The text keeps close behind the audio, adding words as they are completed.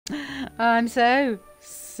I'm so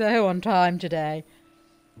on time today.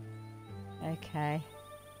 Okay.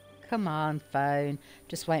 Come on, phone.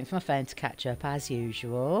 Just waiting for my phone to catch up as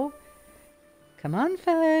usual. Come on,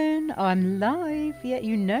 phone. I'm live. Yeah,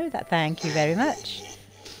 you know that. Thank you very much.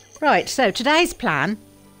 Right, so today's plan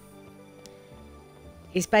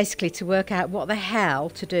is basically to work out what the hell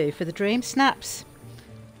to do for the dream snaps.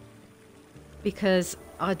 Because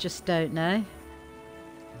I just don't know.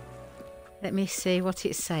 Let me see what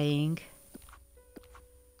it's saying.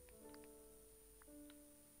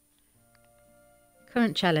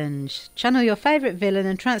 Current challenge. Channel your favourite villain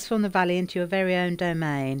and transform the valley into your very own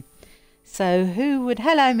domain. So who would...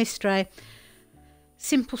 Hello, Miss Stray.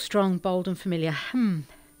 Simple, strong, bold and familiar.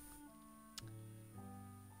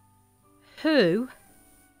 Who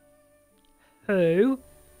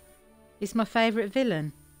is my favourite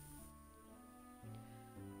villain?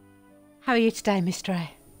 How are you today, Miss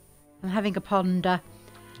Stray? I'm having a ponder.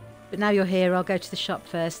 But now you're here, I'll go to the shop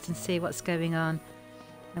first and see what's going on.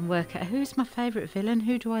 And work out who's my favourite villain.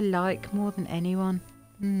 Who do I like more than anyone?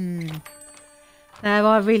 No,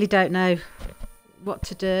 I really don't know what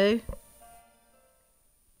to do.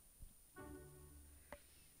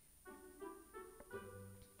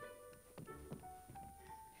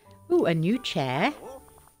 Ooh, a new chair.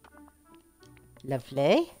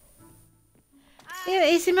 Lovely. Yeah,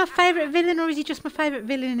 is he my favourite villain or is he just my favourite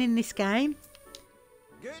villain in this game?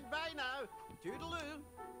 Goodbye now. Toodaloo.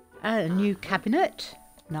 A new cabinet.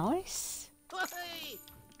 Nice.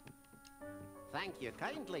 Thank you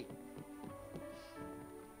kindly.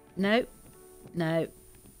 No, no,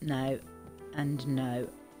 no, and no.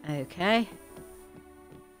 Okay.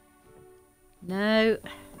 No.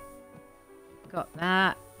 Got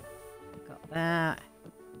that. Got that.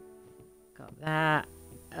 Got that.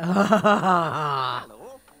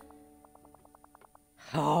 Hello.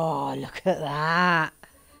 Oh, look at that.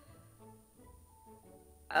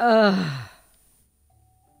 Ugh.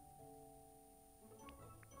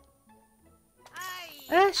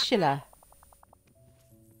 Ursula.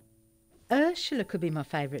 Ursula could be my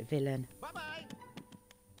favourite villain. Bye-bye.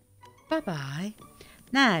 Bye-bye.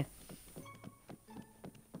 Now,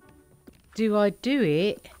 do I do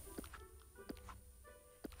it?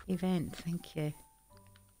 Event, thank you.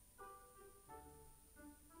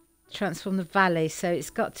 Transform the valley, so it's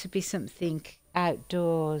got to be something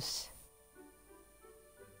outdoors.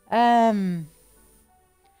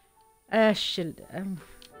 Ursula. I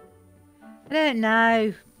don't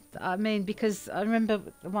know. I mean, because I remember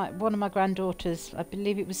one of my granddaughters, I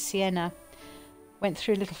believe it was Sienna, went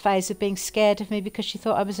through a little phase of being scared of me because she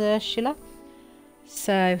thought I was Ursula.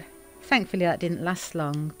 So, thankfully that didn't last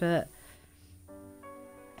long, but...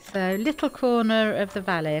 So, little corner of the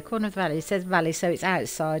valley. A corner of the valley. It says valley, so it's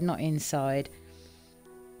outside, not inside.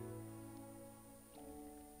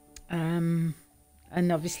 And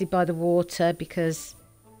obviously by the water because...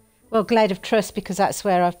 Well, Glade of Trust because that's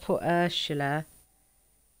where I've put Ursula.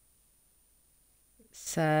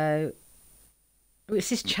 So... It's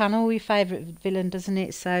this channel, your favourite villain, doesn't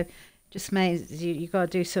it? So just means you got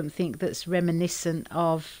to do something that's reminiscent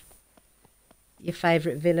of your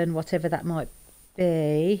favourite villain, whatever that might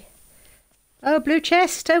be. Oh, blue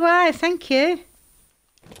chest. Oh, wow. Thank you.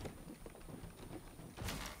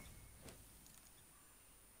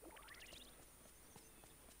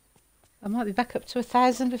 I might be back up to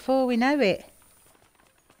 1,000 before we know it.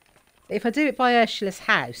 If I do it by Ursula's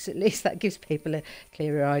house, at least that gives people a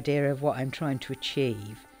clearer idea of what I'm trying to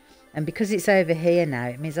achieve. And because it's over here now,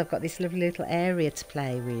 it means I've got this lovely little area to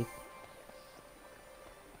play with.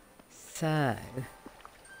 So, if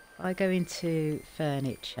I go into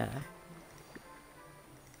furniture.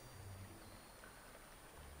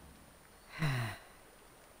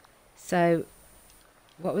 So,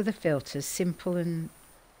 what were the filters? Simple and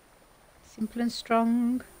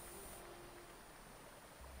strong.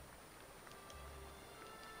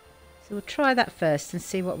 So we'll try that first and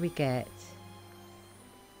see what we get.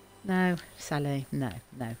 No, Sally, no.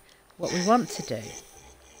 What we want to do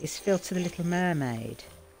is filter the Little Mermaid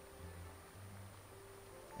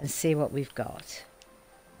and see what we've got.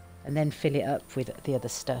 And then fill it up with the other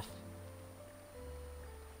stuff.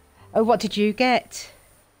 Oh, what did you get?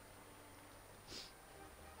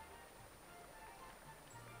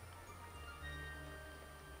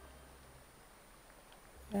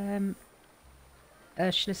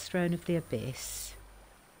 Ursula's Throne of the Abyss.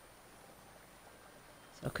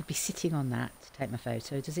 So I could be sitting on that to take my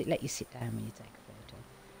photo. Does it let you sit down when you take a photo?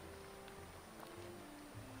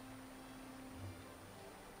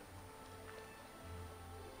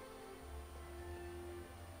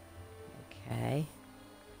 Okay.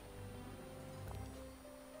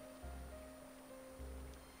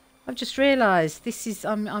 I've just realised this is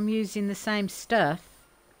I'm using the same stuff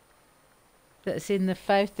that's in the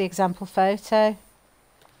example photo.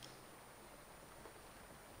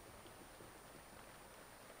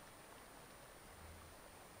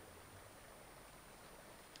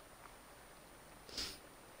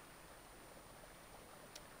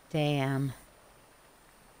 Damn.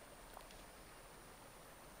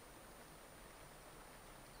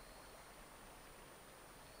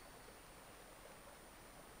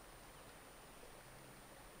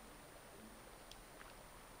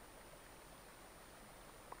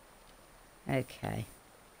 Okay.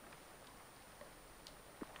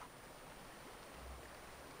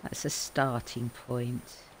 That's a starting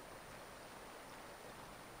point.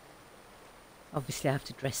 Obviously I have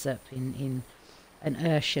to dress up in an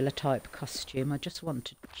Ursula type costume. I just want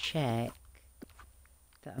to check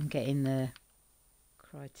that I'm getting the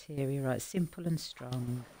criteria right. Simple and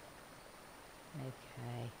strong.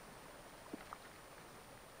 Okay.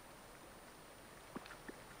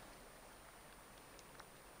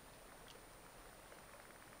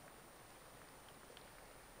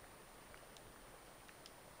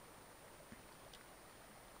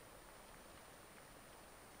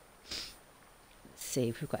 Let's see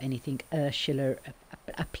if we've got anything Ursula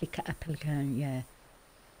applicant, yeah.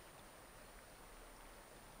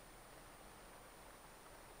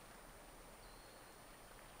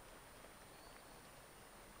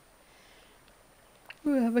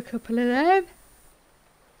 We'll have a couple of them.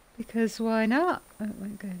 Because why not? I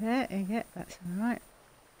won't go there. Yeah, that's alright.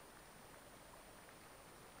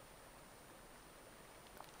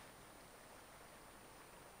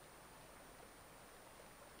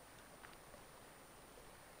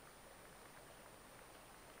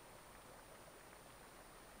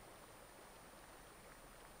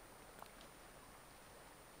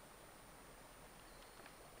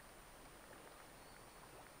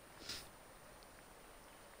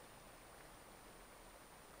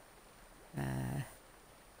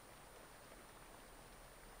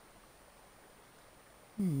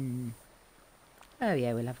 Oh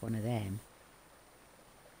yeah, we'll have one of them.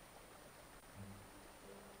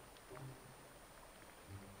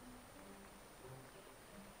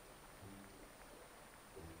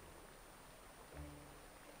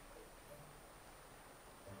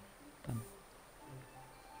 Bum.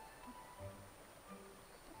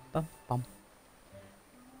 Bum bum.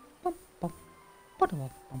 Bum bum. Bum bum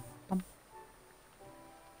bum bum.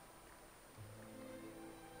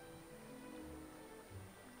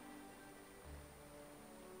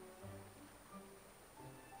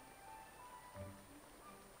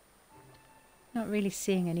 Not really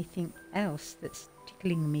seeing anything else that's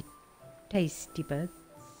tickling me tasty buds.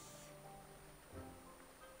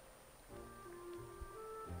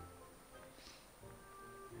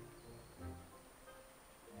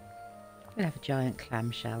 We'll have a giant clam,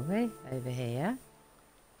 shall we? Over here.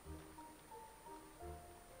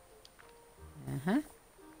 Uh-huh.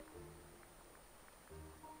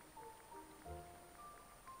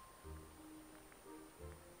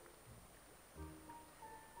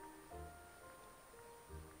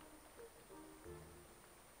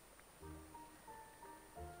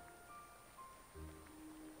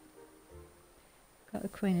 Got the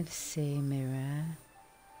Queen of the Sea mirror.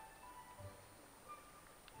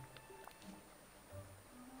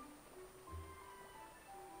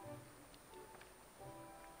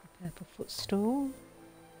 Purple footstool.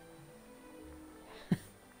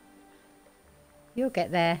 You'll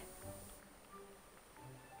get there.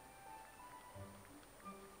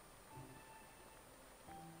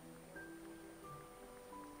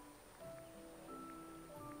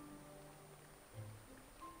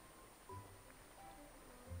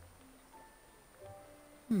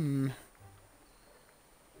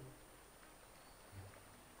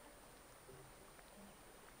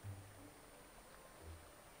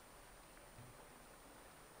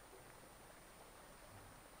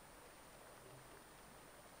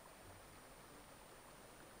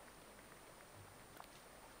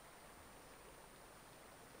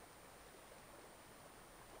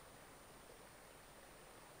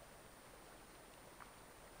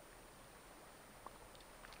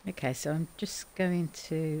 Okay, so I'm just going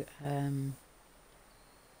to go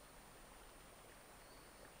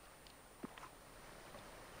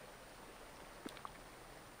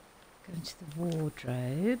into the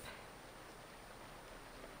wardrobe.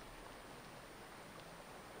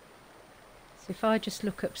 So if I just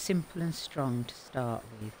look up simple and strong to start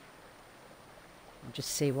with, and just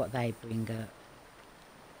see what they bring up.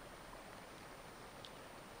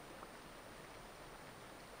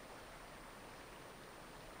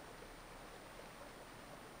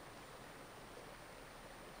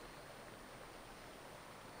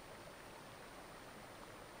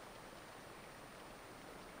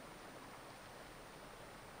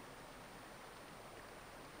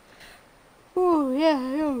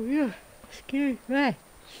 oh yeah. Excuse me.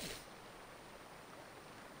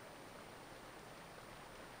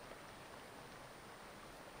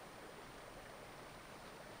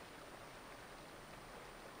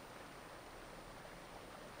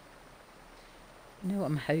 I know what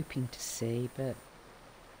I'm hoping to see, but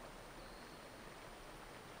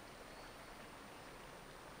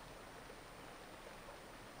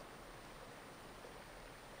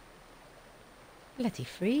bloody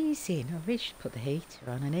freezing. I really should put the heater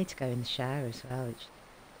on. I need to go in the shower as well, which is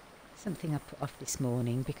something I put off this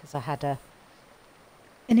morning because I had an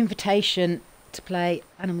invitation to play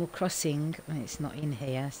Animal Crossing and it's not in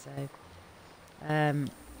here, so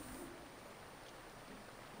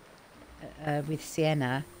with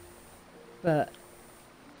Sienna, but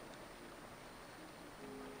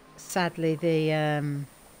sadly the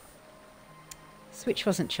Switch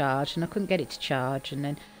wasn't charged and I couldn't get it to charge, and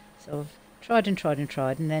then sort of tried and tried and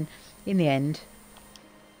tried, and then in the end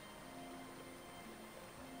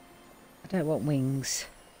I don't want wings.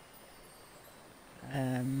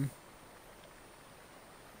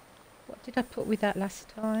 What did I put with that last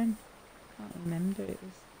time? Can't remember. It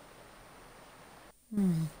was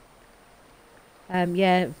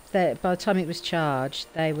yeah, by the time it was charged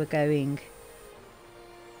they were going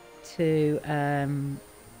to the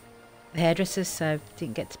hairdressers, so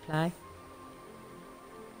didn't get to play.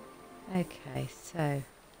 Okay, so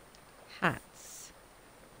hats.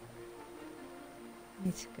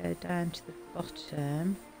 Need to go down to the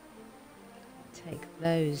bottom, take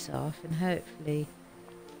those off, and hopefully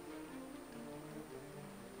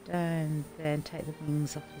down there and take the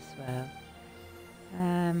wings off as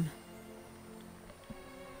well.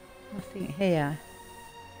 Nothing here.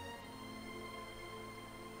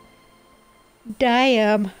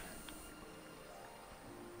 Damn.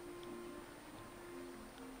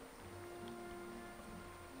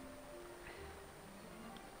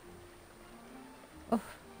 Oh,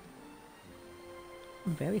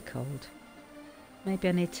 I'm very cold. Maybe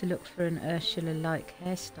I need to look for an Ursula-like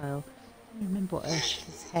hairstyle. I don't remember what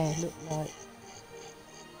Ursula's hair looked like.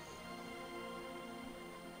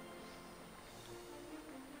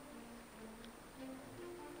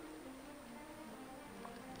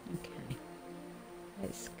 Okay,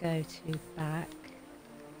 let's go to back.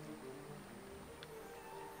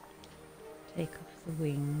 Take off the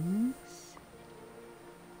wings.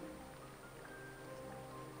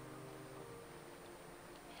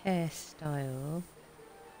 Hairstyle.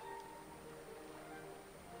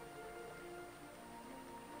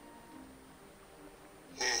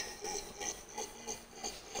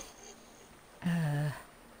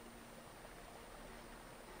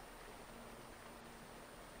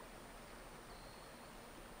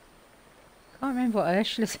 Can't remember what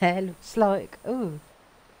Ursula's hair looks like. Oh,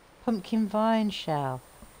 pumpkin vine shell.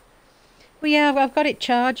 Well, yeah, I've got it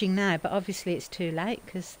charging now, but obviously it's too late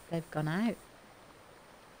because they've gone out.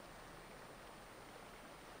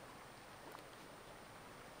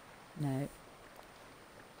 No.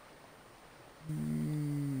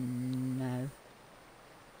 No.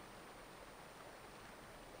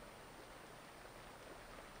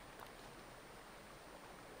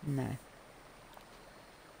 No.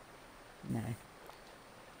 No.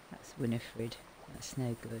 That's Winifred. That's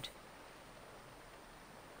no good.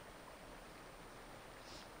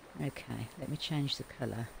 Okay, let me change the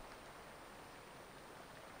colour.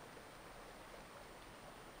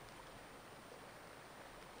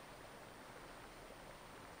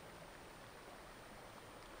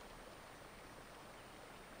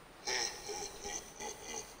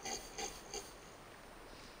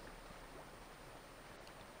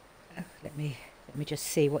 Let me just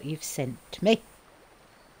see what you've sent me.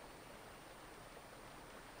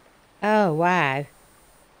 Oh, wow.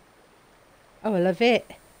 Oh, I love it.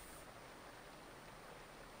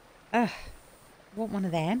 Oh, I want one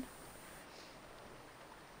of them.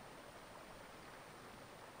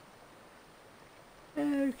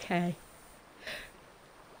 Okay.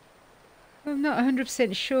 I'm not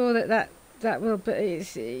 100% sure that will, but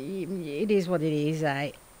it is what it is,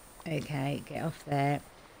 eh? Okay, get off there.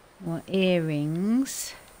 More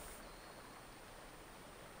earrings.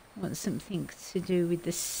 Want something to do with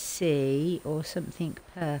the sea or something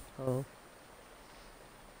purple.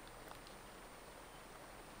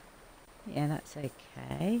 Yeah, that's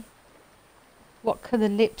okay. What colour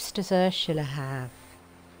lips does Ursula have?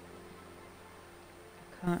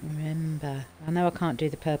 I can't remember. I know I can't do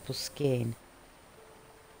the purple skin.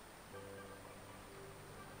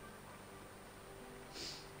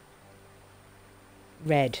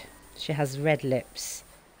 Red. She has red lips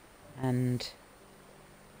and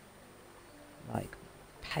like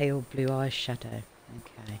pale blue eyeshadow.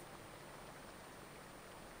 Okay.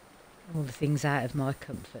 All the things out of my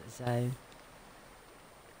comfort zone.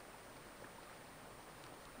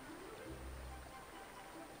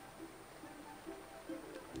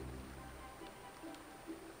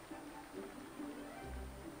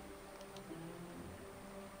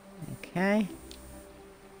 Okay.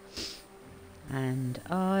 And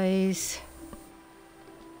eyes.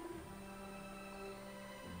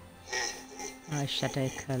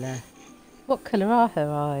 Eyeshadow colour. What colour are her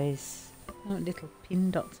eyes? Oh, little pin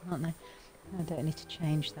dots, aren't they? I don't need to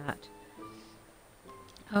change that.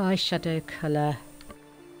 Eyeshadow colour.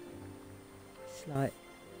 It's like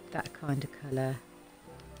that kind of colour.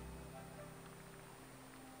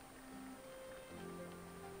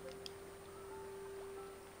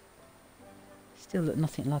 Still look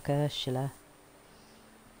nothing like Ursula.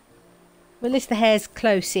 Well, at least the hair's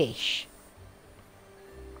close-ish.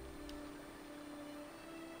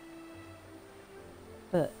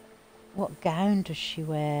 But what gown does she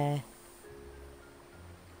wear?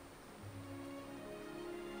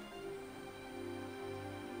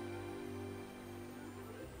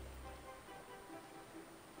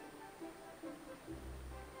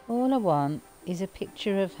 All I want is a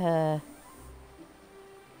picture of her.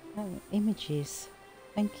 Oh, images.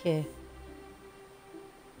 Thank you.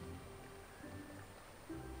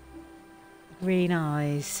 Green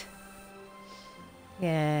eyes.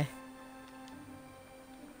 Yeah.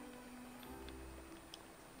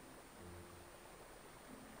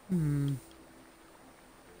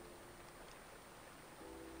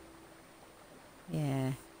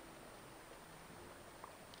 Yeah.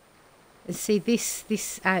 And see,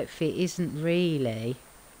 this outfit isn't really.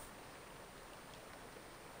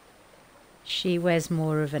 She wears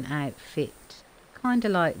more of an outfit, kind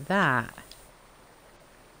of like that.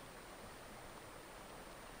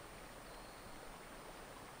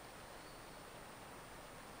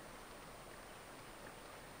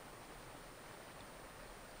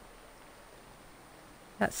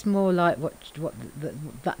 That's more like what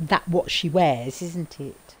she wears, isn't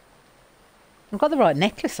it? I've got the right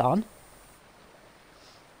necklace on.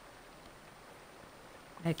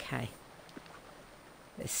 Okay.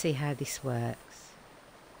 Let's see how this works.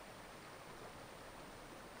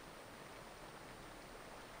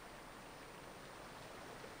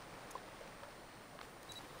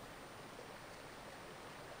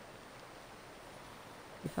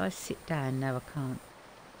 If I sit down, no, I can't.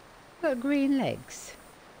 I've got green legs.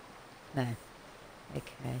 No.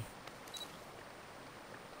 Okay.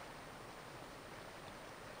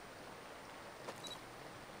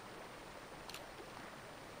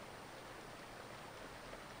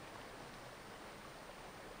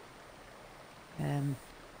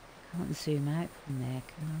 Can't zoom out from there,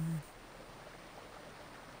 can I?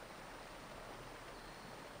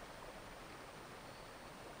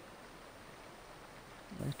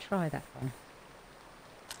 We'll try that one.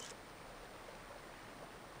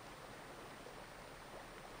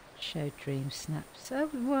 Show dream snaps. Oh,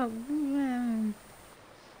 well,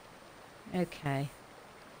 okay.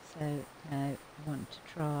 So, no, I want to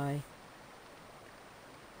try.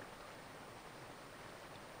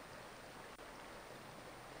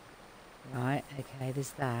 Right, okay,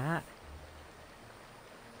 there's that.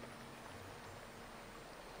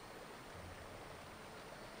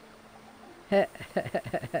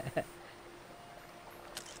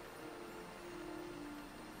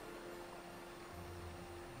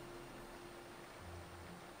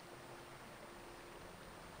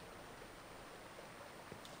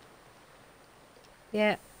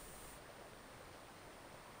 Yeah.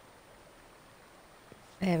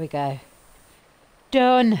 There we go.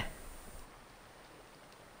 Done.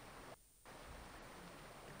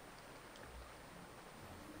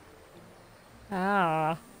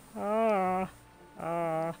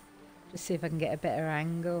 Just see if I can get a better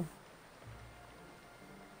angle.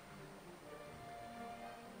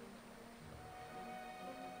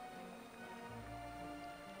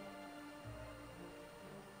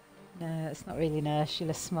 No, it's not really an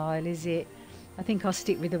Ursula smile, is it? I think I'll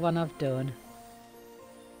stick with the one I've done.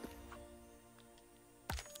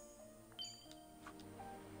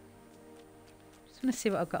 Just want to see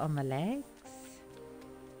what I've got on my legs.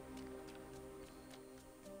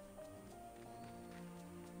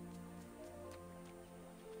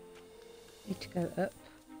 Need to go up,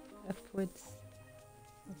 upwards.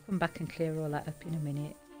 I'll come back and clear all that up in a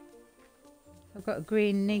minute. I've got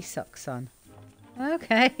green knee socks on.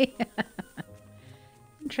 Okay.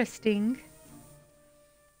 Interesting.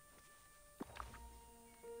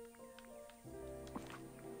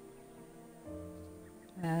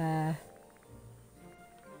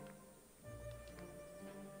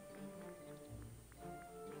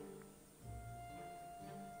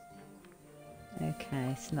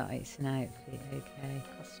 it's not. It's an outfit. Okay,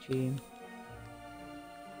 costume.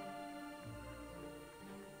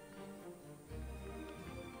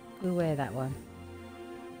 We'll wear that one.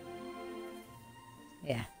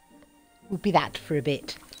 Yeah, we'll be that for a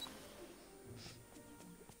bit.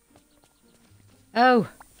 Oh,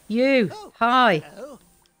 you. Oh, Hi. hello.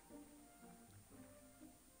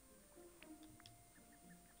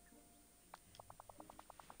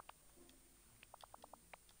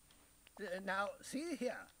 Now, see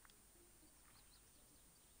here.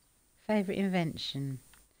 Favourite invention?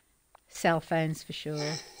 Cell phones for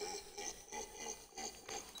sure.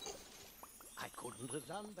 I couldn't have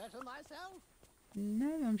done better myself.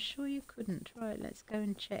 No, I'm sure you couldn't. Right, let's go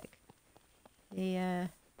and check the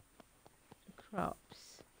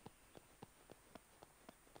crops.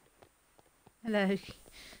 Hello. I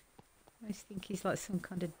always think he's like some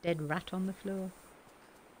kind of dead rat on the floor.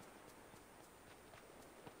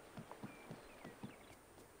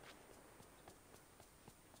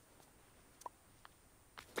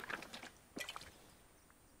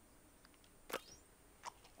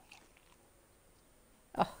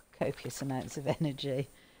 Oh, copious amounts of energy.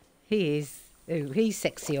 He is. Oh, he's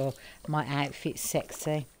sexy, or my outfit's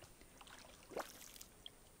sexy.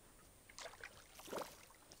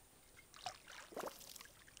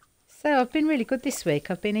 So I've been really good this week.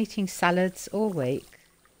 I've been eating salads all week.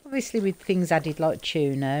 Obviously with things added like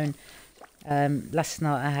tuna, and last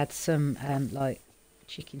night I had some like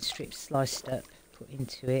chicken strips sliced up, put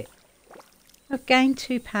into it. I've gained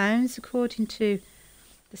 2 pounds according to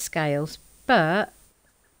the scales, but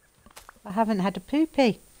I haven't had a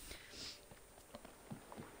poopy.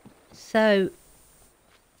 So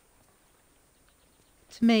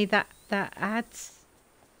to me that adds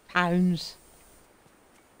pounds.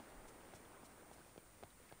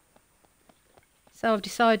 So I've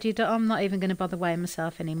decided that I'm not even going to bother weighing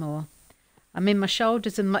myself anymore. I mean, my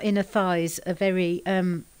shoulders and my inner thighs are very,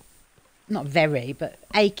 not very, but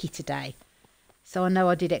achy today. So I know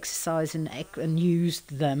I did exercise and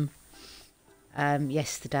used them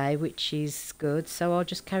yesterday, which is good. So I'll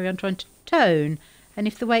just carry on trying to tone. And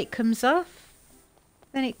if the weight comes off,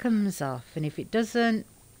 then it comes off. And if it doesn't,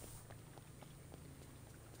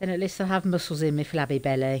 then at least I'll have muscles in my flabby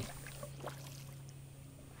belly.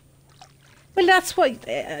 Well, that's what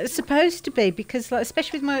it's supposed to be, because, like,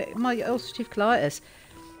 especially with my ulcerative colitis,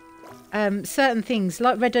 certain things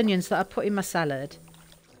like red onions that I put in my salad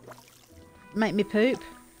make me poop,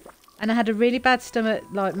 and I had a really bad stomach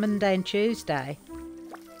like Monday and Tuesday,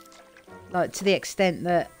 like to the extent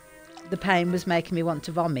that the pain was making me want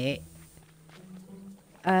to vomit,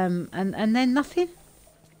 and then nothing.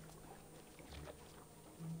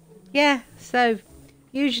 Yeah, so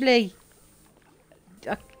usually.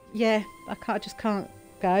 Yeah, I just can't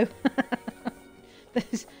go.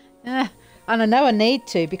 And I know I need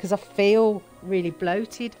to, because I feel really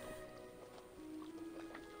bloated.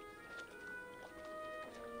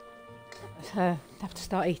 So I have to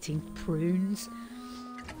start eating prunes.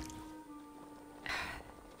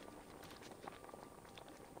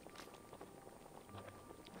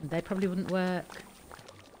 And they probably wouldn't work.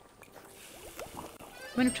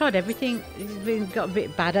 I mean, I've tried everything. It's got a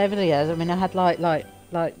bit bad over the years. I mean, I had like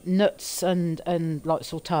nuts and like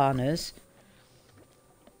sultanas.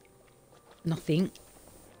 Nothing.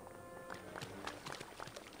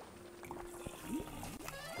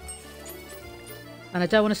 And I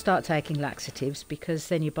don't want to start taking laxatives, because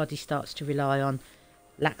then your body starts to rely on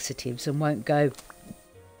laxatives and won't go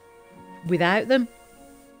without them.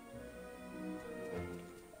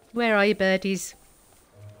 Where are you, birdies?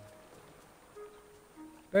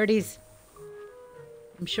 Birdies.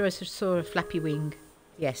 I'm sure I saw a flappy wing.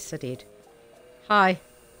 Yes, I did. Hi.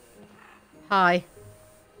 Hi.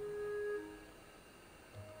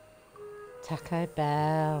 Taco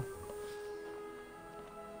Bell.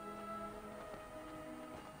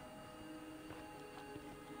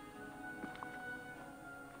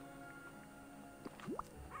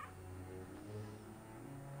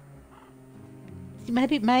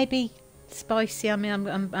 Maybe spicy. I mean,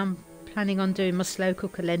 I'm planning on doing my slow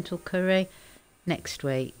cooker lentil curry next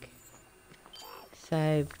week.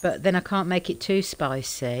 So, but then I can't make it too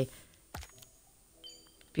spicy,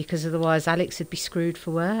 because otherwise Alex would be screwed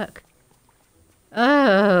for work.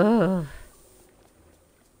 Oh.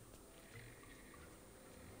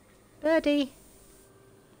 Birdie.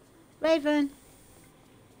 Raven.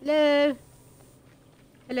 Hello.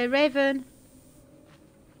 Hello, Raven.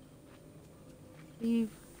 No,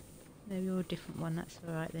 you're a different one. That's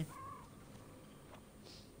all right then.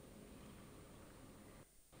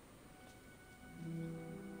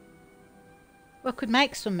 Well, I could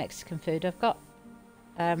make some Mexican food. I've got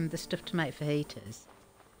the stuff to make fajitas.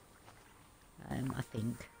 I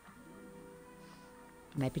think.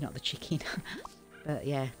 Maybe not the chicken, but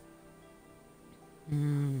yeah.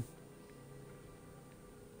 I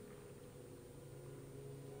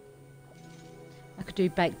could do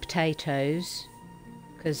baked potatoes,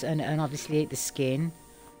 and obviously eat the skin.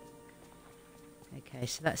 Okay,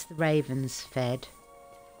 so that's the ravens fed.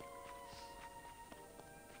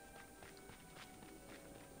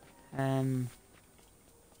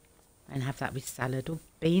 And have that with salad or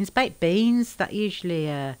beans. Baked beans, that usually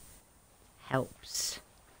helps.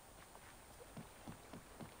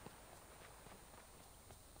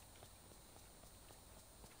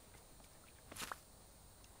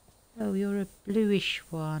 Oh, you're a bluish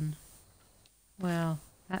one. Well,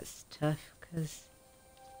 that's tough because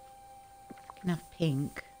you can have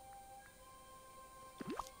pink.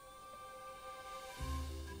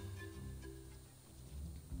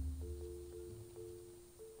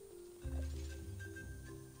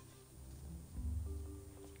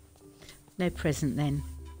 No present then.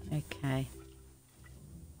 Okay.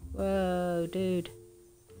 Whoa, dude.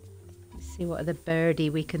 Let's see what other birdie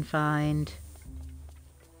we can find.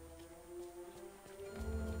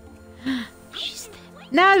 She's there.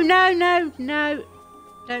 No, no, no, no.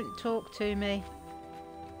 Don't talk to me.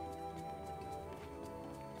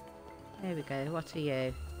 There we go. What are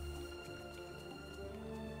you?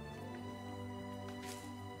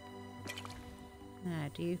 Now,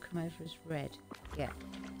 do you come over as red? Yeah.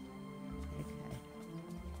 Okay.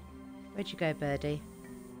 Where'd you go, birdie?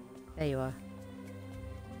 There you are.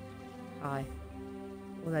 Hi.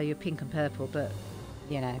 Although you're pink and purple, but,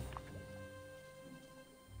 you know.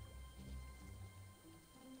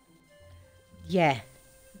 Yeah.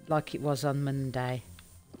 Like it was on Monday.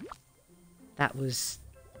 That was...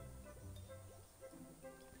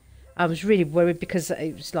 I was really worried because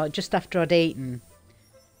it was like just after I'd eaten.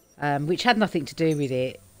 Which had nothing to do with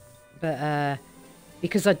it. But...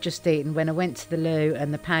 because I'd just eaten, when I went to the loo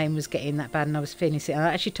and the pain was getting that bad and I was feeling sick,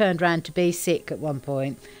 I actually turned around to be sick at one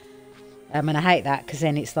point. And I hate that because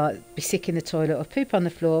then it's like be sick in the toilet or poop on the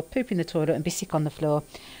floor, poop in the toilet and be sick on the floor.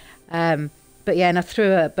 But yeah, and I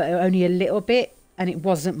threw up, but only a little bit, and it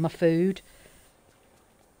wasn't my food.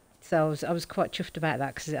 So I was quite chuffed about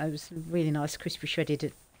that because it was really nice, crispy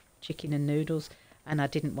shredded chicken and noodles, and I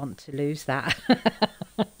didn't want to lose that.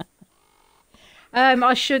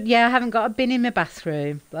 I should, yeah, I haven't got a bin in my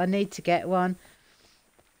bathroom, but I need to get one.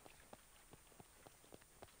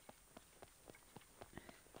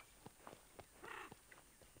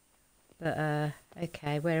 But,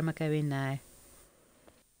 okay, where am I going now?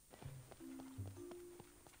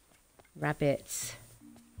 Rabbits.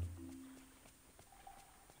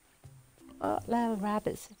 What little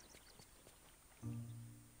rabbits?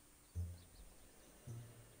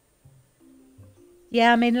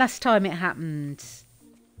 Yeah, I mean, last time it happened,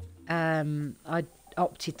 I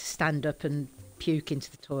opted to stand up and puke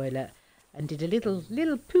into the toilet and did a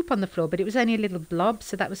little poop on the floor, but it was only a little blob,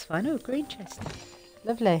 so that was fine. Oh, green chest.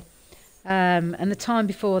 Lovely. And the time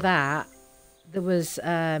before that, there was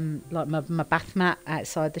like my bath mat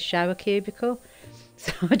outside the shower cubicle.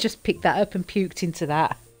 So I just picked that up and puked into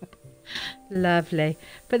that. Lovely.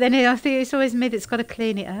 But then I think it's always me that's got to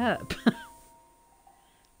clean it up.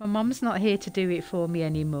 My mum's not here to do it for me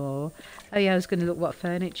anymore. Oh yeah, I was going to look what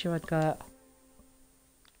furniture I'd got.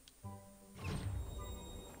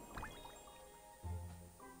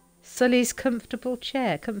 Sully's comfy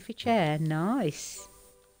chair. Nice.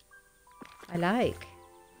 I like.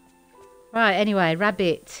 Right, anyway,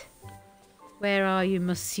 rabbit. Where are you,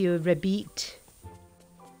 Monsieur Rabbit?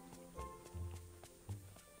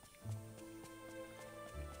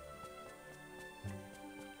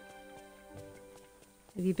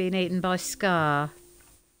 Have you been eaten by Scar?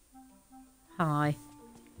 Hi.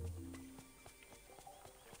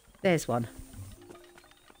 There's one.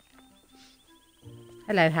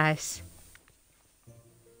 Hello, house.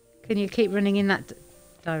 Can you keep running in that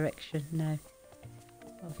direction? No.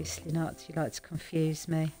 Obviously not. You like to confuse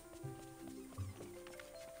me.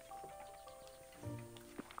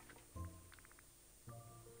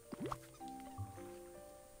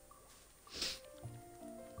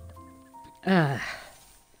 Oh,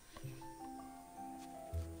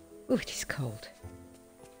 it is cold.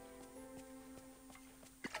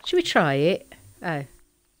 Should we try it? Oh.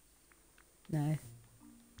 No.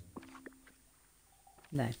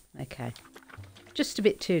 No. Okay. Just a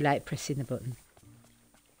bit too late pressing the button.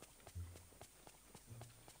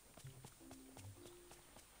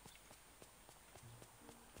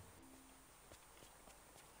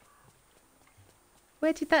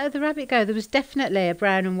 Where did that other rabbit go? There was definitely a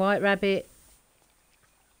brown and white rabbit.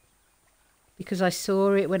 Because I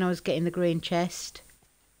saw it when I was getting the green chest.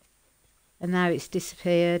 And now it's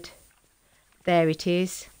disappeared. There it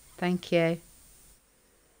is. Thank you.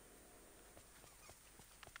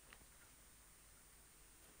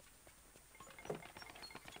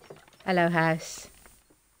 Hello, house.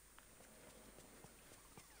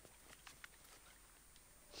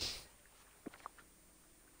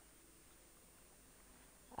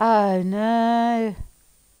 Oh no.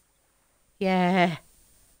 Yeah.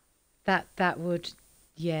 That would,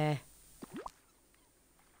 yeah.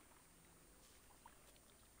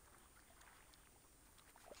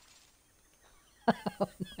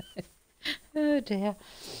 Oh dear.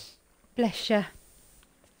 Bless you.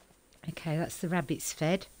 Okay, that's the rabbits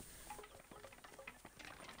fed.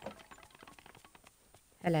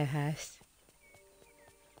 Hello, house.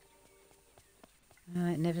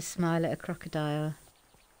 Right, never smile at a crocodile.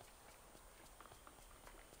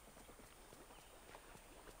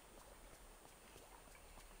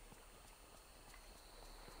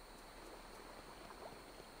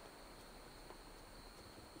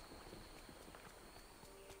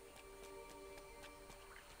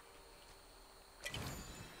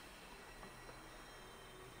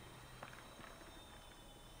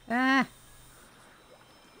 Ah!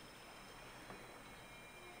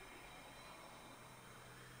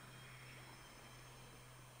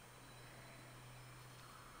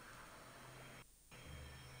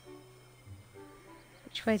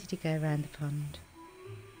 Which way did he go around the pond?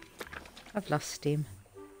 I've lost him.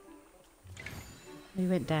 He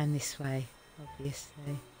went down this way,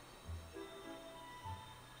 obviously.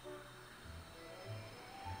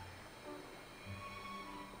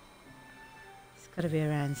 He's got to be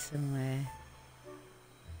around somewhere.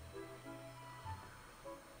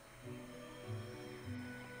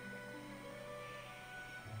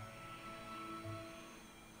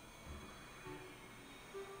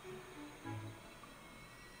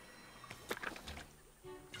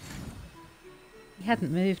 He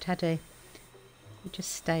hadn't moved, had he? He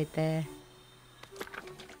just stayed there.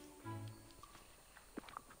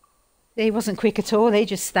 He wasn't quick at all. He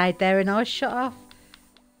just stayed there and I shut off.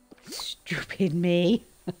 Stupid me.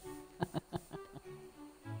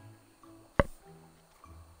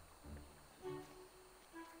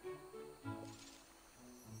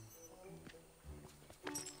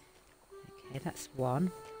 Okay, that's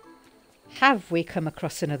one. Have we come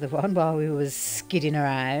across another one while we was skidding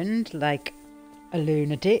around like a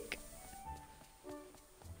lunatic?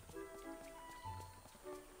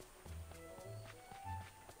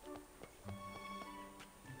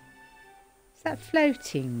 Is that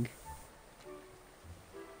floating?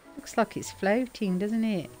 Looks like it's floating, doesn't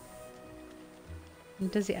it?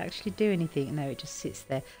 And does it actually do anything? No, it just sits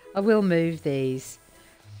there. I will move these.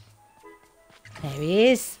 There he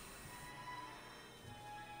is.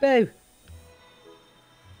 Boo!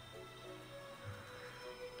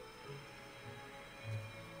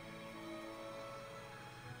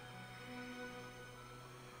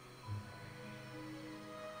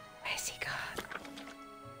 Where's he gone?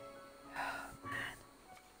 Oh, man.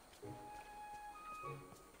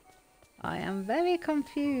 I am very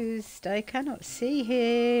confused. I cannot see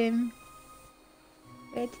him.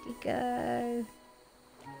 Where did he go?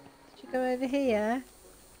 Did you go over here?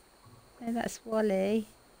 No, that's Wally.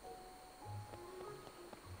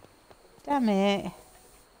 Damn it.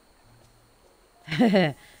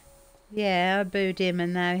 Yeah, I booed him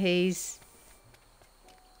and now he's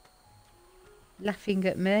laughing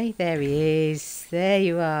at me. There he is. There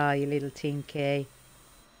you are, you little tinky.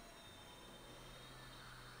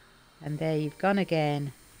 And there you've gone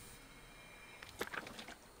again.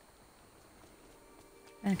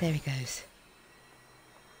 And there he goes.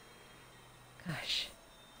 Gosh.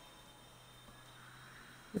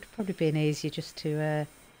 Would have probably been easier just to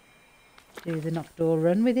do the knock-door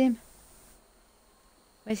run with him.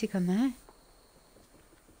 Where's he gone now?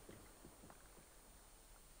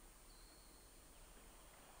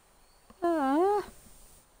 Ah.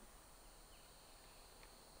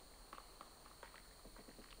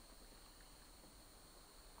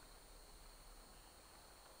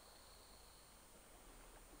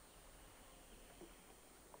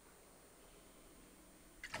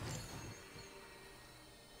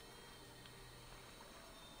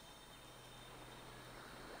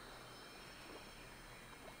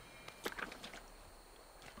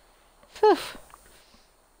 Phew.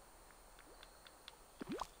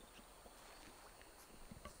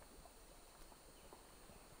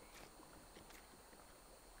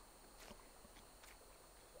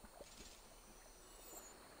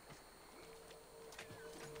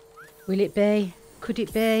 Will it be? Could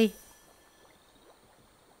it be?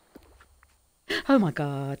 Oh my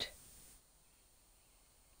God.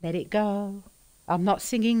 Let it go. I'm not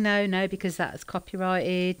singing no, because that's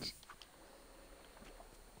copyrighted.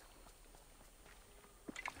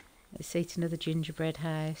 Let's eat another gingerbread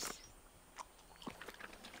house.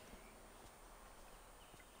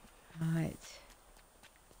 Right.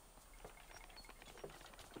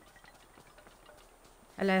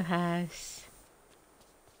 Hello, house.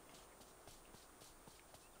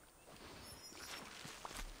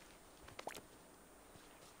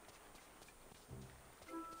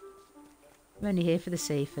 I'm only here for the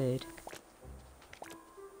seafood.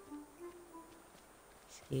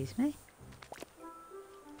 Excuse me.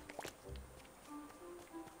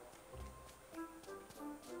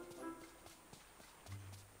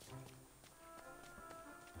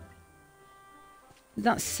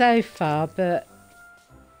 Not so far, but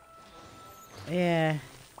yeah,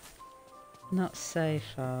 not so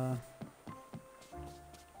far.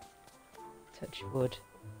 Touch wood.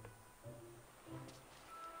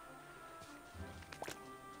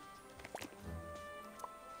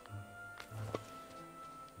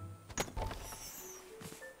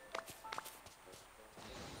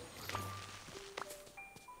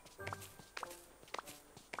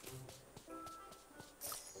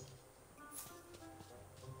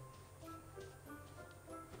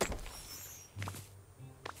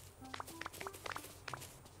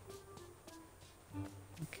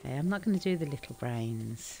 Okay, I'm not going to do the little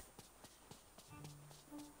brains.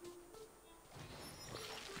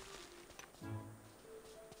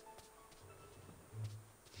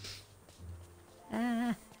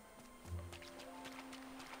 Ah.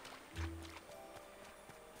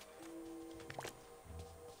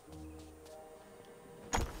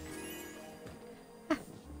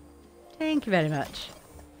 Thank you very much.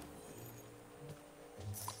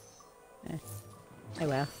 Oh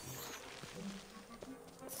well.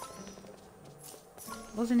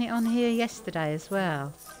 Wasn't it on here yesterday as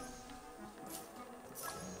well?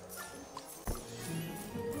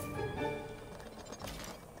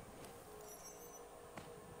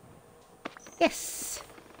 Yes!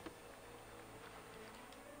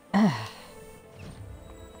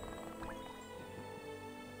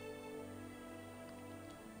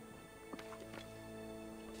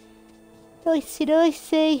 Nicey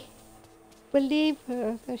nicey. Believe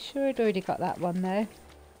her. I'm sure I'd already got that one though.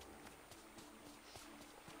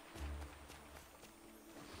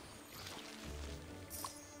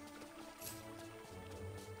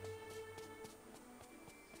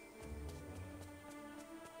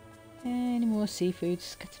 Any more seafood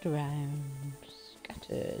scattered around?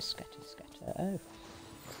 Scatter, scatter, scatter. Oh.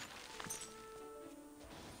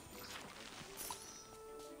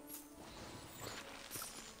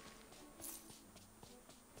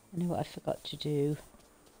 I know what I forgot to do.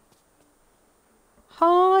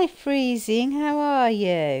 Hi, Freezing. How are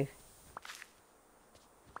you?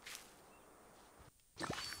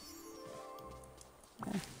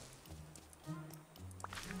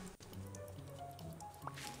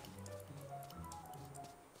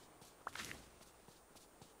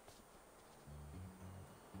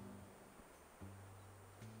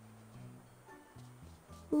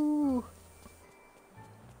 Ooh.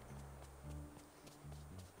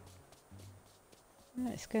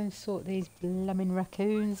 Let's go and sort these blooming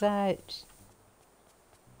raccoons out.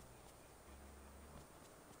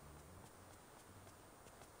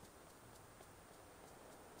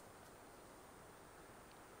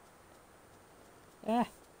 Ah.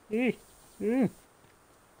 Mm.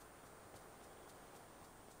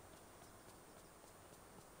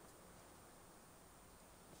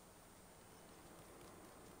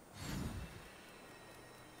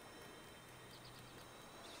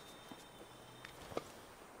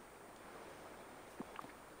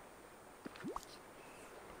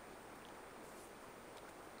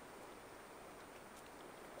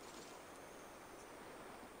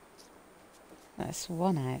 That's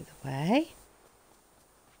one out of the way.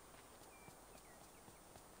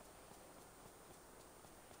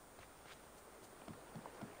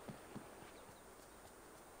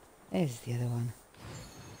 There's the other one.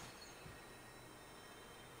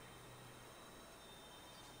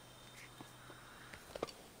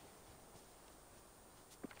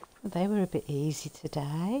 Well, they were a bit easy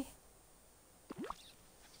today.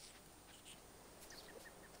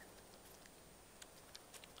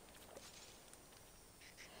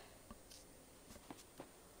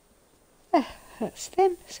 That's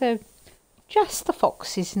them. So just the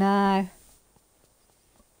foxes now.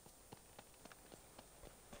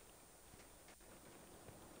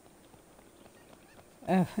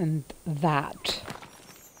 Oh, and that.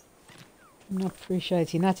 I'm not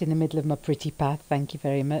appreciating that in the middle of my pretty path. Thank you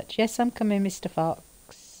very much. Yes, I'm coming, Mr.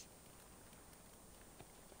 Fox.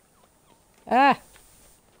 Ah!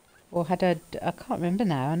 Or had I can't remember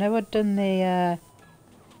now. I know I'd done the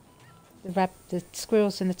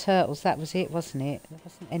squirrels and the turtles. That was it, wasn't it? There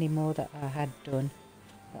wasn't any more that I had done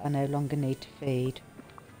that I no longer need to feed.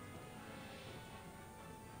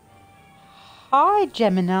 Hi,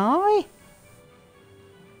 Gemini.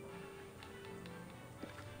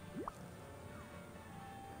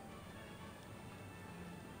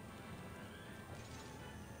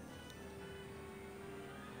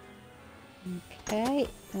 Okay,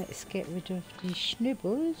 let's get rid of the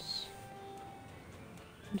snubbles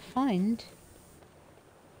and find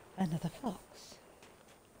another fox.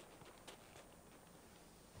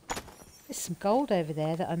 There's some gold over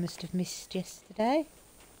there that I must have missed yesterday.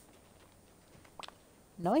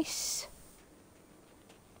 Nice.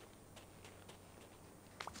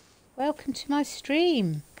 Welcome to my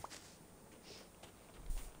stream.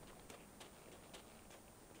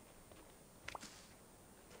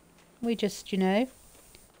 We just, you know,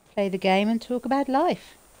 play the game and talk about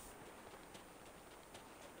life.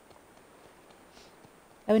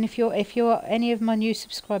 Oh, and if you're any of my new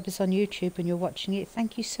subscribers on YouTube and you're watching it,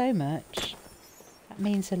 thank you so much. That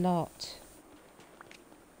means a lot.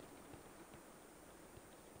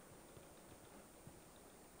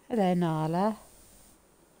 Hello, Nala.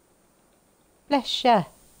 Bless you.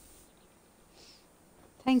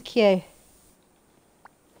 Thank you.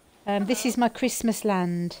 This is my Christmas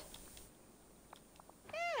land.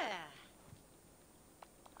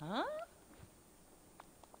 Huh?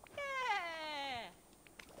 Yeah.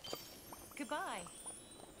 Goodbye.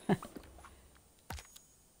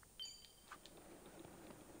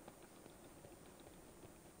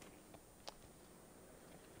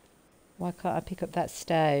 Why can't I pick up that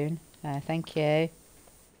stone? Thank you.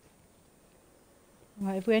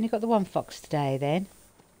 Right, have we only got the one fox today then?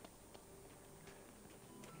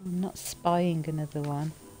 I'm not spying another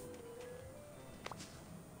one.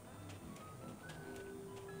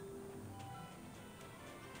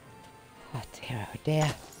 Oh dear, oh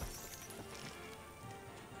dear.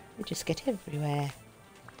 They just get everywhere.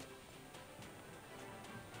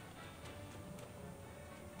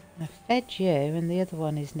 I fed you and the other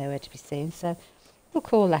one is nowhere to be seen, so we'll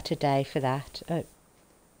call that a day for that. Oh.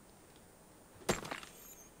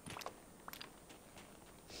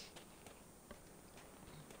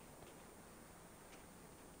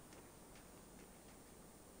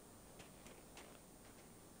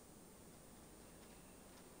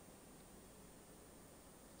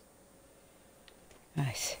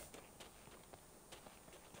 Nice.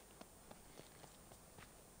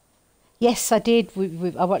 Yes, I did.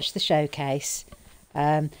 I watched the showcase.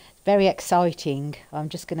 Very exciting. I'm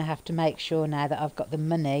just going to have to make sure now that I've got the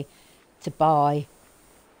money to buy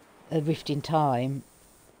a Rift in Time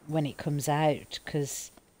when it comes out,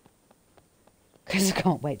 because I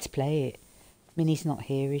can't wait to play it. Minnie's not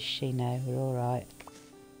here, is she? No, we're all right.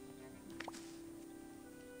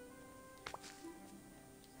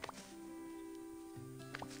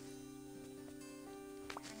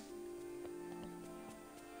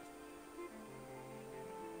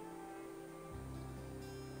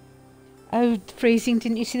 Oh, freezing,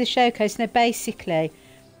 didn't you see the showcase? No, basically,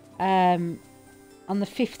 on the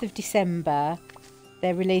 5th of December,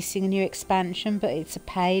 they're releasing a new expansion, but it's a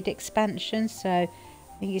paid expansion, so I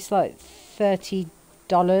think it's like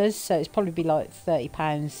 $30, so it's probably be like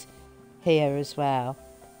 £30 here as well.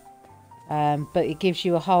 But it gives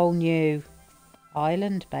you a whole new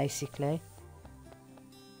island, basically.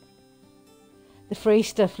 The free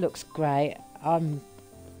stuff looks great. I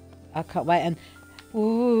can't wait. And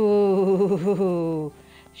ooh,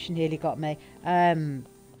 she nearly got me.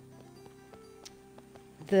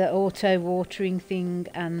 The auto watering thing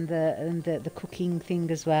and the cooking thing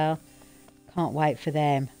as well. Can't wait for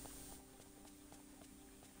them.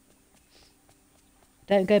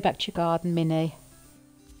 Don't go back to your garden, Minnie.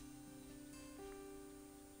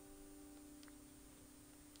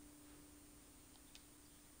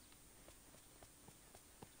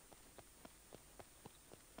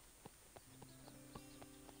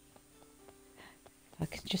 I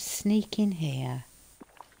can just sneak in here,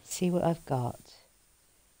 see what I've got.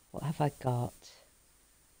 What have I got?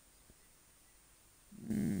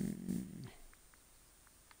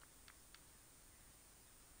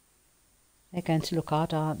 They're going to look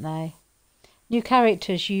odd, aren't they? New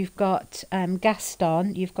characters, you've got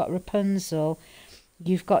Gaston, you've got Rapunzel,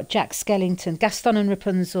 you've got Jack Skellington. Gaston and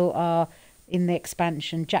Rapunzel are in the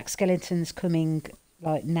expansion. Jack Skellington's coming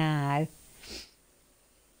like now.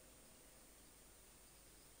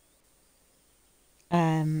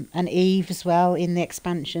 And Eve as well in the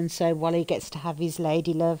expansion, so Wally gets to have his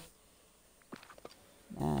lady love.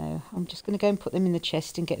 No, I'm just going to go and put them in the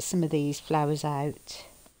chest and get some of these flowers out.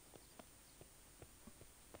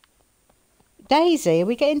 Daisy? Are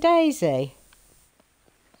we getting Daisy?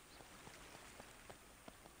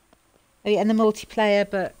 Oh yeah, and the multiplayer,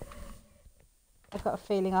 but I've got a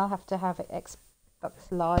feeling I'll have to have Xbox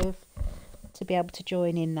Live to be able to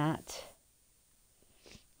join in that.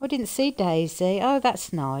 I didn't see Daisy. Oh,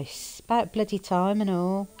 that's nice. About bloody time and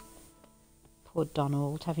all. Poor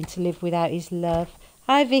Donald, having to live without his love.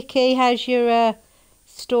 Hi Vicky, how's your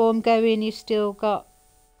storm going? You still got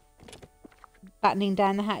battening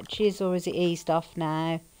down the hatches, or has it eased off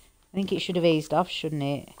now? I think it should have eased off, shouldn't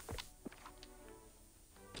it?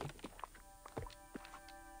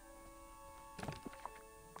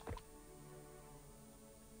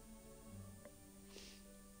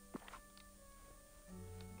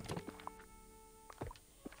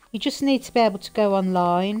 You just need to be able to go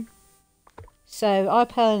online. So I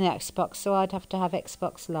play on the Xbox, so I'd have to have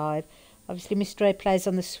Xbox Live. Obviously, Mr. A plays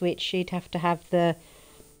on the Switch. She'd have to have the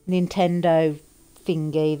Nintendo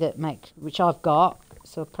thingy which I've got.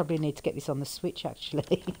 So I probably need to get this on the Switch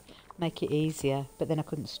actually, make it easier. But then I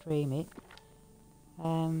couldn't stream it.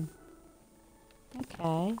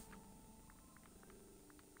 Okay.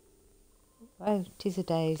 Oh, 'tis a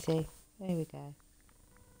daisy. There we go.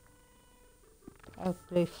 Oh,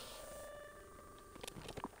 bloof.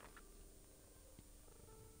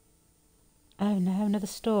 Oh no, another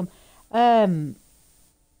storm. I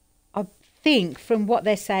think from what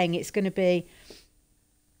they're saying, it's going to be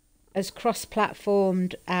as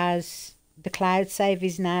cross-platformed as the cloud save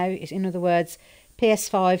is now. In other words,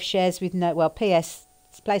 PS5 shares with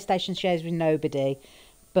PlayStation shares with nobody,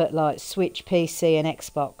 but like Switch, PC, and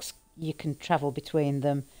Xbox, you can travel between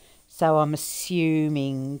them. So I'm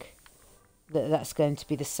assuming that that's going to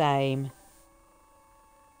be the same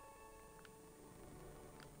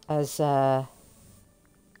as the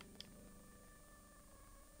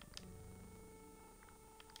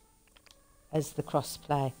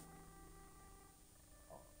crossplay.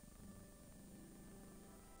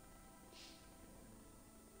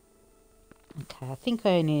 Okay, I think I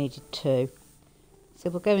only needed 2, so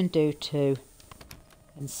we'll go and do 2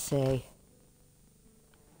 and see.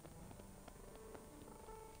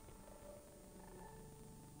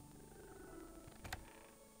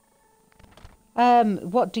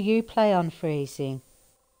 What do you play on freezing?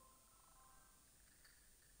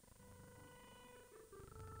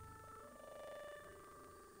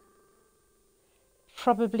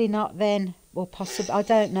 Probably not then, or possibly, I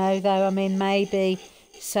don't know though. I mean, maybe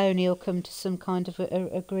Sony will come to some kind of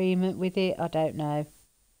agreement with it. I don't know.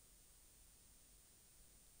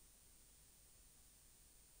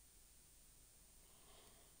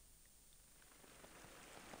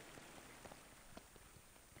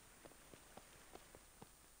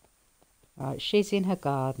 Right, she's in her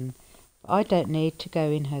garden. I don't need to go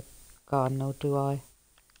in her garden, or do I?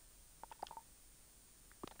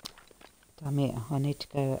 Damn it, I need to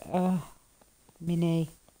go. Minnie.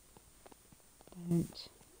 Don't.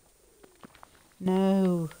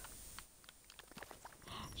 No.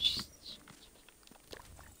 She's...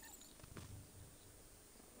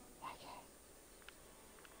 Okay.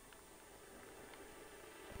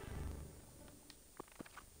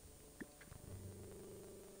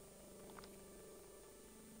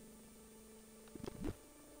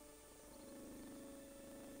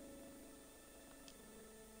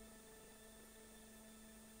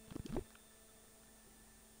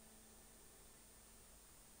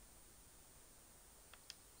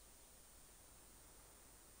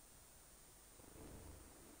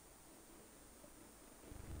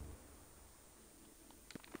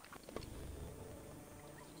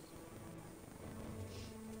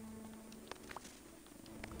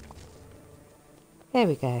 There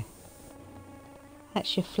we go.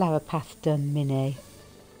 That's your flower path done, Minnie.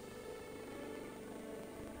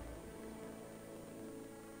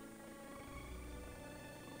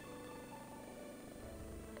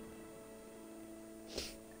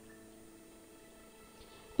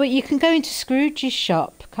 But you can go into Scrooge's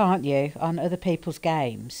shop, can't you, on other people's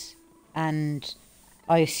games? And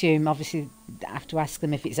I assume, obviously, I have to ask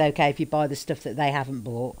them if it's okay if you buy the stuff that they haven't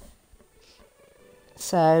bought.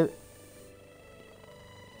 So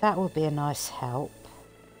that will be a nice help.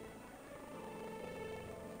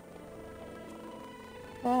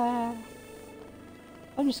 I'm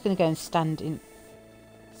just going to go and stand in...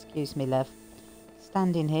 Excuse me, love.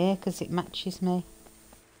 Stand in here because it matches me.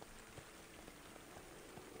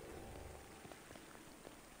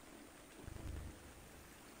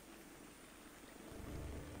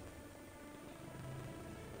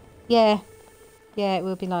 Yeah. Yeah, it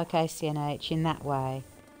will be like ACNH in that way.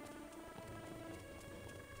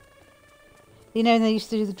 You know, when they used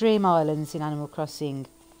to do the Dream Islands in Animal Crossing,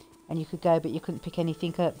 and you could go, but you couldn't pick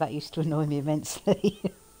anything up. That used to annoy me immensely.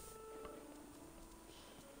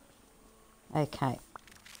 Okay,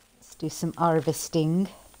 let's do some harvesting.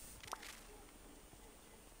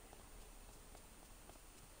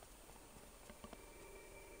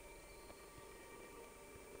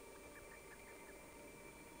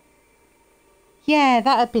 Yeah,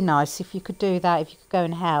 that'd be nice if you could do that, if you could go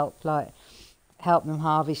and help, like help them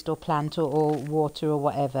harvest or plant or water or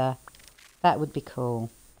whatever. That would be cool.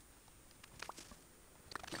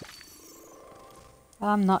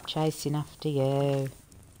 I'm not chasing after you.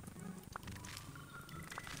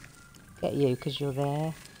 Get you because you're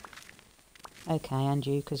there. Okay, and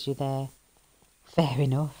you because you're there. Fair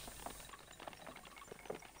enough.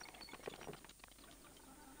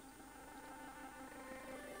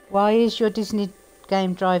 Why is your Disney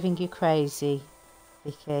game driving you crazy,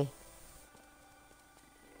 Vicky?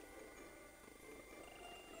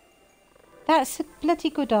 That's a bloody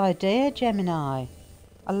good idea, Gemini.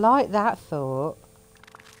 I like that thought.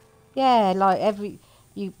 Yeah, like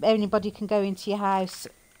anybody can go into your house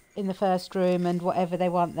in the first room and whatever they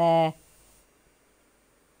want there.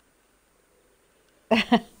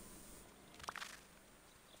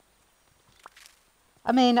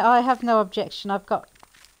 I mean, I have no objection. I've got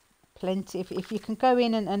plenty. If you can go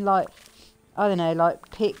in and like, I don't know, like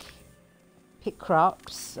pick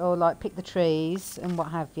crops or like pick the trees and what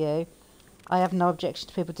have you. I have no objection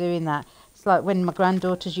to people doing that. It's like when my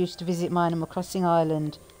granddaughters used to visit my Animal Crossing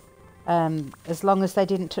island. As long as they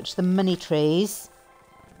didn't touch the money trees,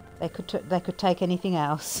 they could take anything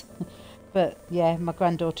else. But yeah, my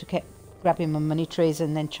granddaughter kept grabbing my money trees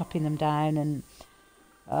and then chopping them down, and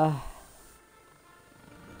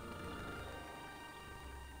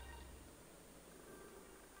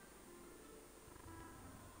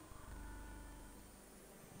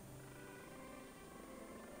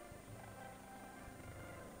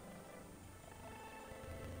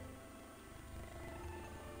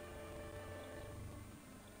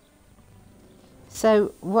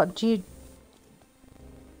so what do you?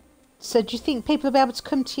 So do you think people will be able to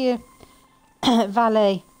come to your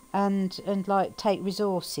valley and like take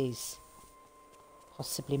resources?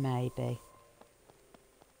 Possibly, maybe.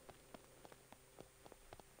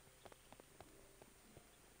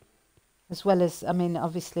 As well as, I mean,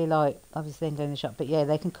 obviously then go in the shop, but yeah,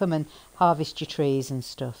 they can come and harvest your trees and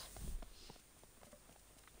stuff.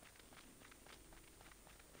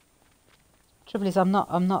 Trouble is, I'm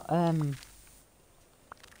not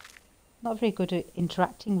very good at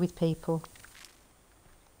interacting with people.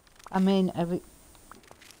 I mean,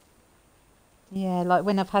 yeah, like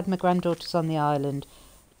when I've had my granddaughters on the island,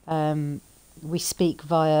 we speak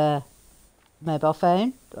via mobile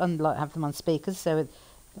phone and like have them on speakers, so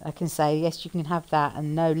I can say, yes, you can have that,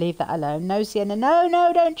 and no, leave that alone. No, Sienna,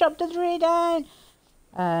 no, don't chop the tree down.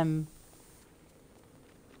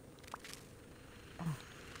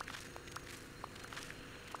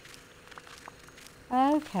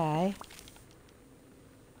 Okay.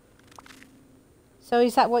 So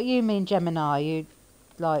is that what you mean, Gemini? You,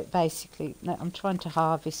 like, basically... No, I'm trying to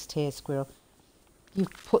harvest here, squirrel. You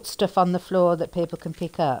put stuff on the floor that people can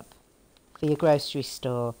pick up for your grocery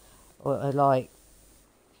store, or like,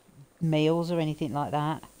 meals or anything like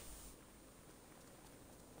that.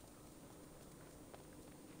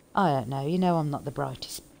 I don't know. You know I'm not the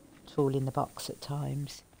brightest tool in the box at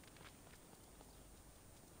times.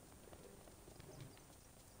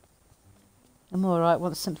 I'm alright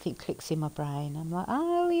once something clicks in my brain. I'm like,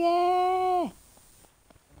 oh yeah!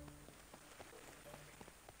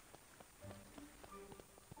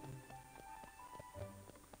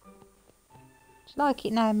 Do you like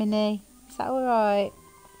it now, Minnie? Is that alright?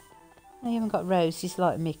 I haven't got roses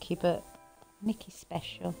like Mickey, but Mickey's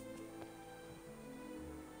special.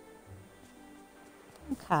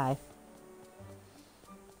 Okay.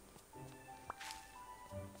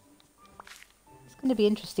 It's going to be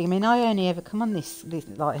interesting. I mean, I only ever come on this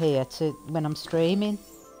like here to when I'm streaming,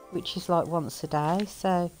 which is like once a day,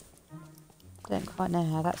 so I don't quite know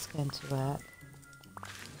how that's going to work.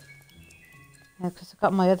 Because I've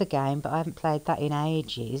got my other game, but I haven't played that in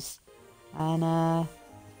ages, and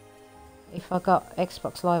if I got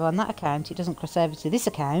Xbox Live on that account, it doesn't cross over to this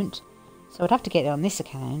account, so I'd have to get it on this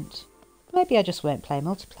account. Maybe I just won't play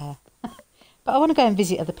multiplayer. But I want to go and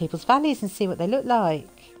visit other people's valleys and see what they look like.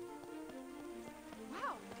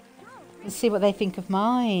 And see what they think of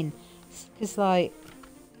mine. Because, like,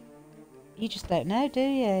 you just don't know, do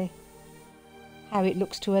you? How it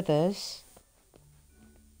looks to others.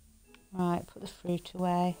 Right, put the fruit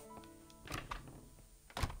away.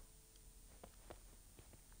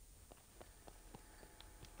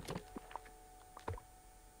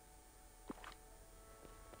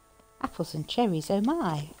 apples and cherries, oh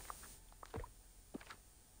my.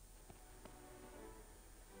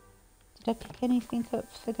 Did I pick anything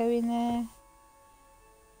up for going there?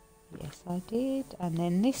 Yes, I did. And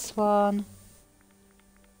then this one.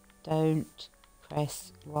 Don't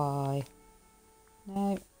press Y.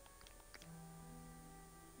 No.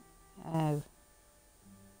 Oh.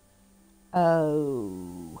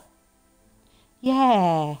 Oh.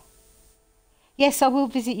 Yeah. Yes, I will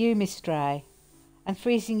visit you, Miss Stray. And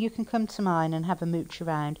Freezing, you can come to mine and have a mooch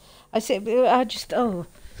around. Oh.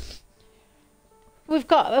 We've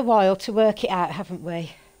got a while to work it out, haven't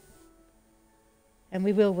we? And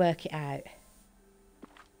we will work it out.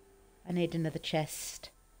 I need another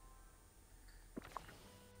chest.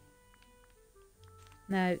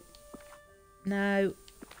 No. No.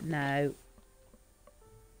 No.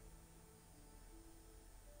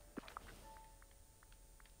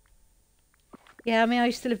 Yeah, I mean, I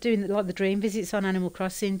used to love doing like the dream visits on Animal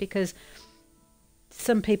Crossing because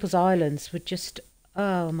some people's islands were just,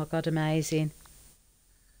 oh my God, amazing.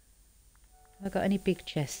 Have I got any big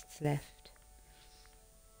chests left?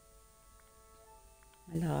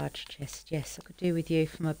 A large chest, yes, I could do with you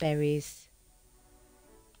for my berries.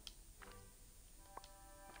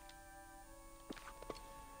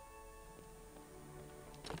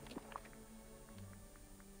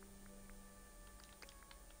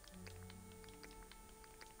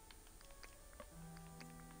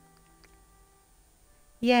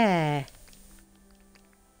 Yeah.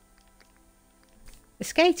 A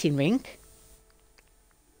skating rink?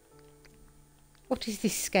 What is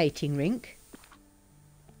this skating rink?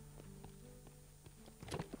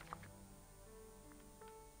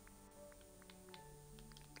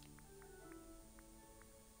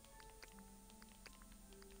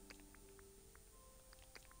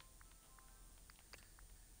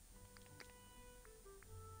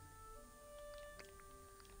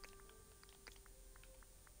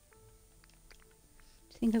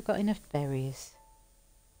 I think I've got enough berries.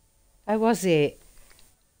 Oh, was it?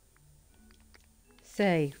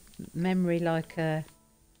 Say, memory like a...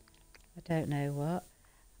 I don't know what.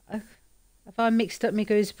 Oh, have I mixed up my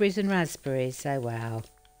gooseberries and raspberries? Oh, wow.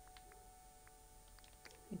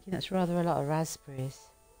 Thinking that's rather a lot of raspberries.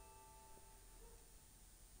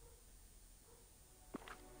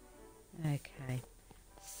 Okay.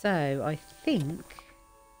 So, I think...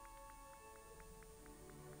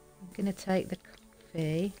 I'm going to take the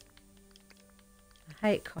coffee. I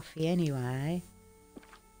hate coffee anyway.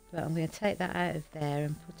 But I'm going to take that out of there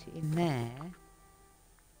and put it in there.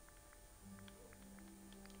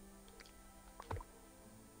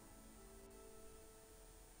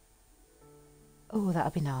 Oh,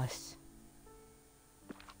 that'll be nice.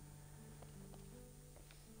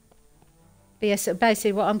 But yes, so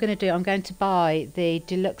basically what I'm going to do, I'm going to buy the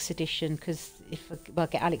deluxe edition because if I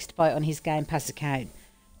get Alex to buy it on his Game Pass account,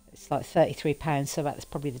 it's like £33, so that's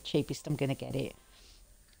probably the cheapest I'm going to get it.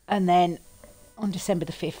 And then on December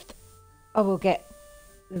the 5th, I will get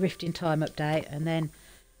the Rift in Time update, and then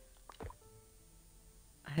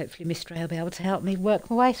hopefully Mr. A will be able to help me work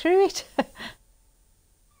my way through it.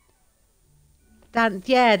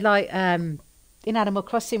 Yeah, like in Animal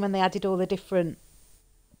Crossing when they added all the different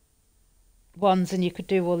ones and you could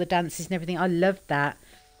do all the dances and everything. I loved that.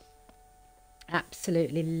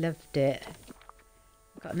 Absolutely loved it.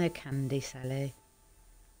 I've got no candy, Sally.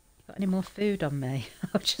 Got any more food on me?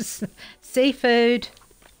 I've just seafood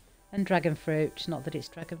and dragon fruit. Not that it's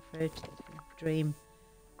dragon fruit, dream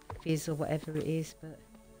fizz or whatever it is, but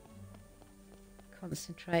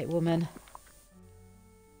concentrate, woman.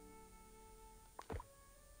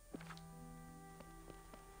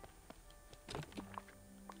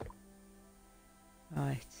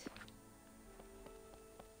 Right.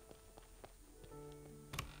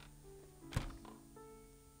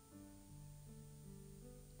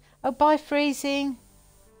 Oh, bye, Freezing.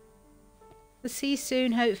 We'll see you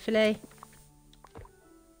soon, hopefully.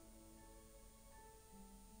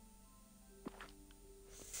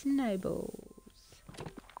 Snowballs.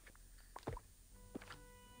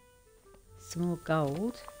 Some more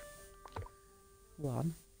gold.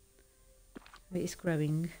 One. It's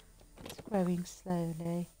growing. It's growing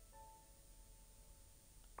slowly.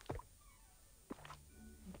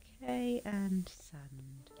 Okay, and sand.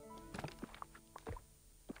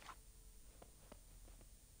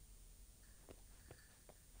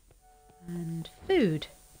 And food.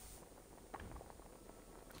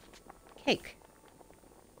 Cake.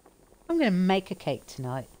 I'm going to make a cake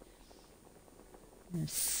tonight. I'm going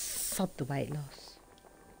to sod the weight loss.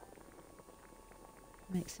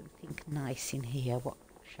 Make something nice in here. What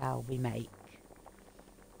shall we make?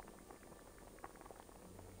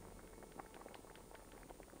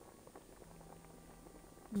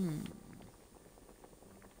 I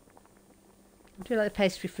do like the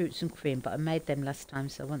pastry fruits and cream, but I made them last time,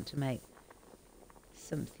 so I want to make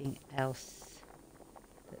something else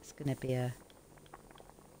that's going to be a...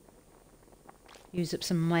 Use up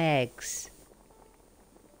some of my eggs.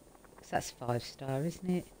 So that's 5-star, isn't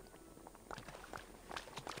it?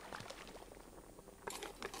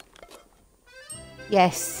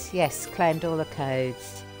 Yes, yes, claimed all the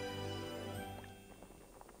codes.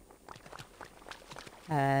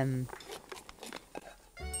 I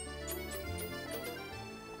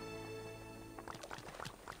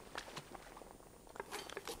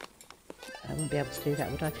wouldn't be able to do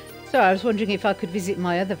that, would I? So I was wondering if I could visit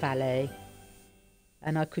my other valley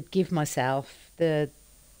and I could give myself the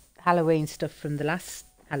Halloween stuff from the last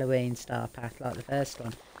Halloween Star Path, like the first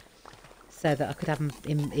one, so that I could have them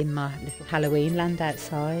in my little Halloween land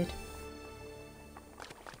outside.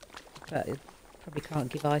 But you probably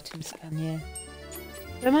can't give items, can you?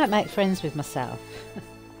 But I might make friends with myself.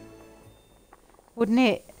 Wouldn't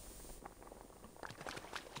it?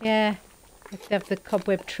 Yeah. I could have the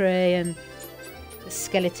cobweb tree and the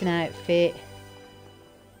skeleton outfit.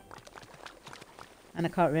 And I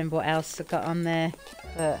can't remember what else I got on there.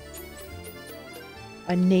 But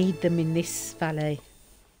I need them in this valley.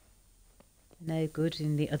 No good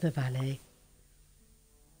in the other valley.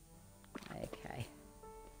 Okay.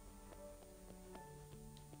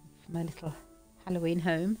 For my little Halloween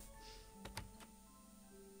home.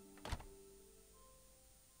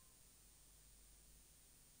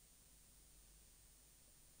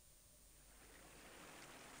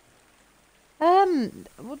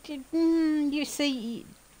 What did you see?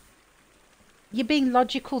 You're being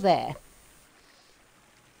logical there,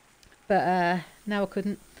 but no, I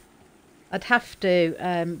couldn't. I'd have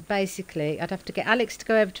to basically, I'd have to get Alex to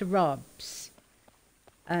go over to Rob's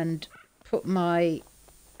and put my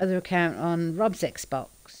other account on Rob's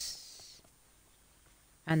Xbox,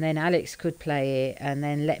 and then Alex could play it, and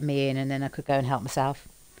then let me in, and then I could go and help myself.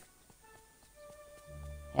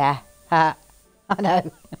 Yeah, I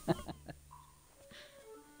know.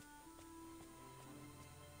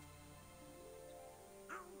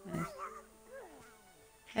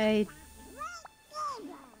 Hey,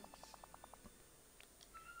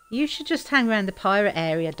 you should just hang around the pirate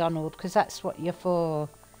area, Donald, because that's what you're for.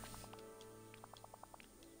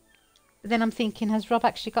 But then I'm thinking, has Rob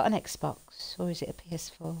actually got an Xbox, or is it a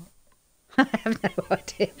PS4? I have no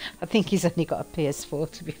idea. I think he's only got a PS4,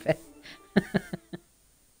 to be fair.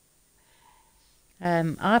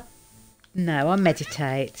 I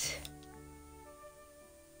meditate.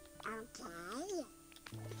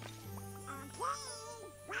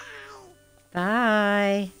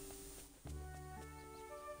 Bye.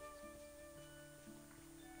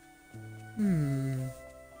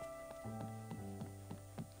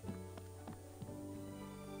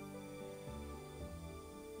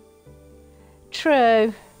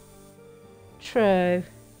 True. True.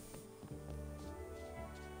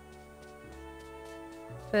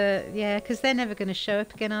 But yeah, because they're never going to show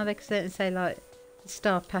up again, are they? Because they say like the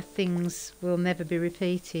Star Path things will never be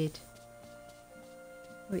repeated.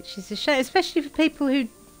 Which is a shame, especially for people who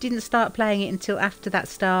didn't start playing it until after that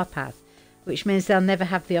Star Path, which means they'll never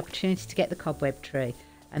have the opportunity to get the cobweb tree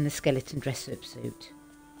and the skeleton dress-up suit.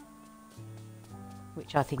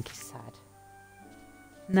 Which I think is sad.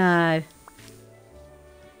 No.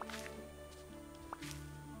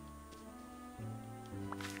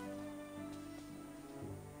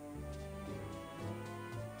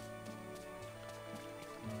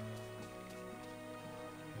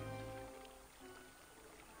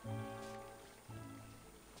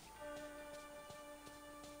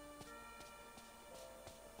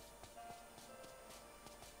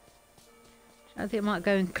 I think I might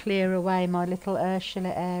go and clear away my little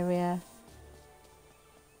Ursula area.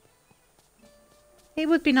 It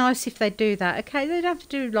would be nice if they do that. Okay, they don't have to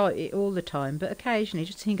do like it all the time, but occasionally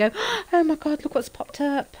just so you can go, oh my god, look what's popped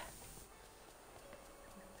up.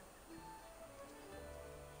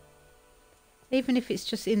 Even if it's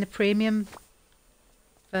just in the premium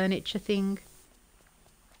furniture thing.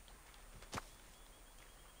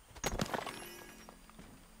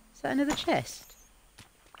 Is that another chest?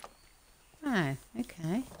 Oh,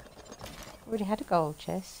 okay. Already had a gold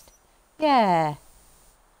chest. Yeah.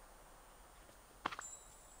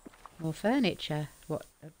 More furniture. What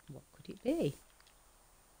could it be?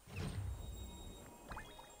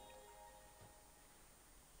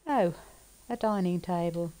 Oh, a dining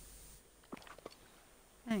table.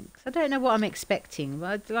 Thanks. I don't know what I'm expecting, but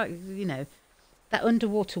I'd like, you know, that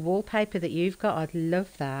underwater wallpaper that you've got, I'd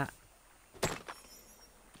love that.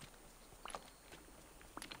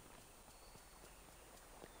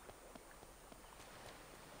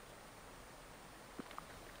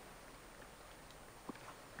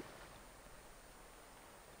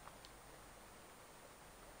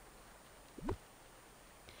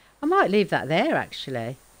 I might leave that there,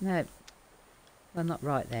 actually. No, well, not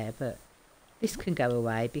right there, but this can go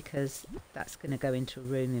away because that's going to go into a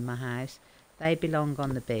room in my house. They belong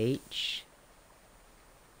on the beach.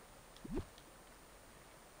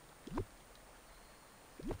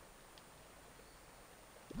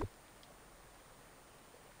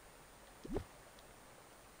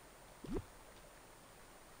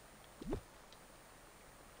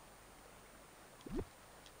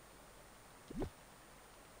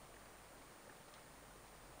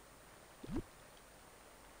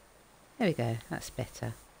 There we go, that's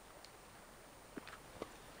better.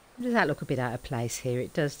 Does that look a bit out of place here?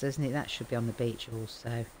 It does, doesn't it? That should be on the beach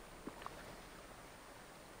also.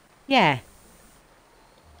 Yeah.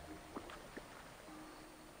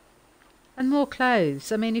 And more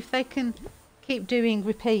clothes. I mean, if they can keep doing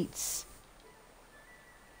repeats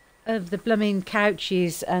of the blooming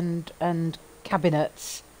couches and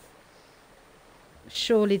cabinets,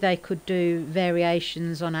 surely they could do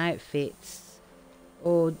variations on outfits.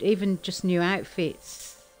 Or even just new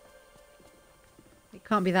outfits. It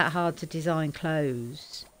can't be that hard to design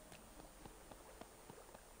clothes.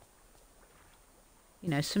 You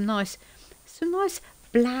know, some nice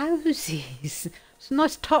blouses, some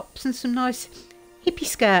nice tops and some nice hippie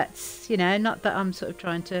skirts. You know, not that I'm sort of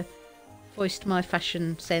trying to foist my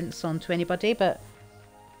fashion sense onto anybody, but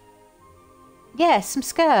yeah, some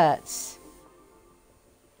skirts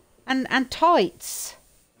and tights.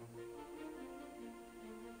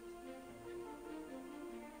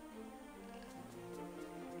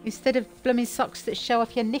 Instead of blooming socks that show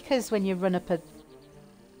off your knickers when you run up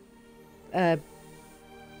a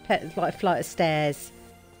like flight of stairs.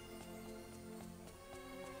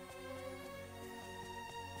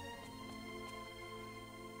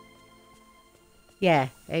 Yeah,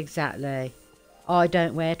 exactly. I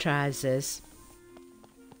don't wear trousers.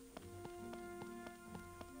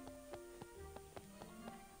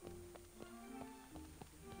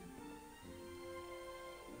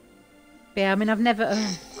 Yeah, I mean, I've never...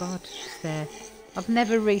 Oh, God, she's there. I've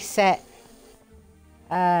never reset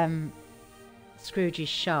Scrooge's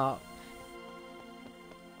shop.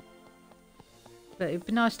 But it'd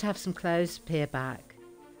be nice to have some clothes appear back.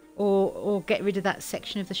 Or get rid of that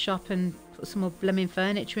section of the shop and put some more blooming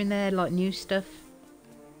furniture in there, like new stuff.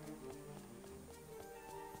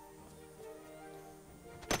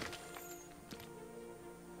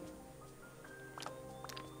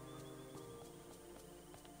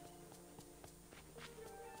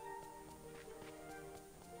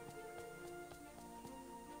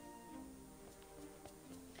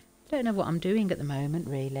 Don't know what I'm doing at the moment,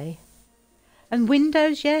 really. And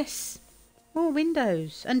windows, yes. More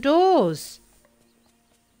windows. And doors.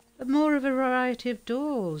 More of a variety of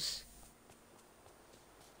doors.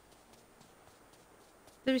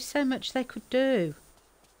 There is so much they could do.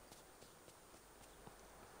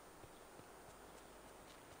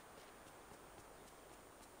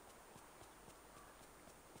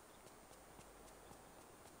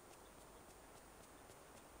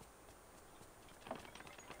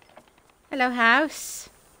 Hello, house.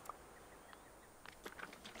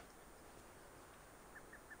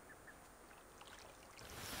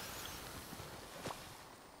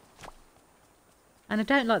 And I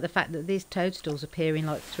don't like the fact that these toadstools appear in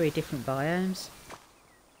like 3 different biomes.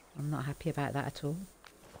 I'm not happy about that at all.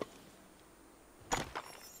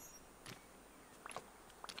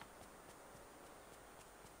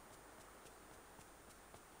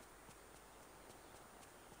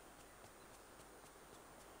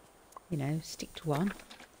 You know, stick to one.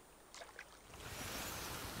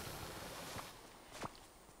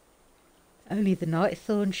 Only the night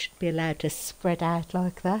thorn should be allowed to spread out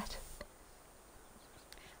like that.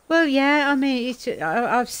 Well, yeah, I mean,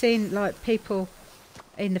 I've seen like people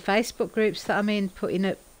in the Facebook groups that I'm in putting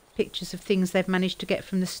up pictures of things they've managed to get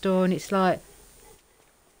from the store, and it's like,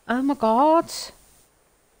 oh my God,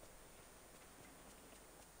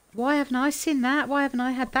 why haven't I seen that? Why haven't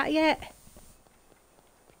I had that yet?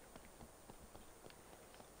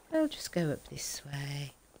 I'll just go up this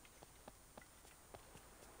way.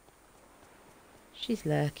 She's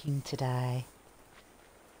lurking today.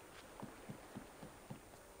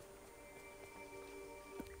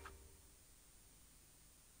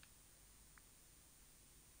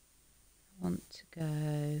 I want to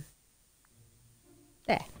go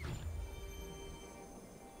there.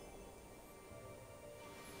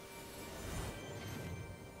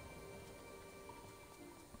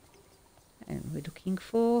 And we're looking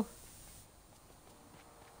for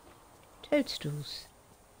toadstools.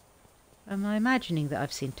 Am I imagining that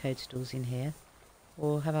I've seen toadstools in here?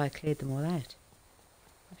 Or have I cleared them all out?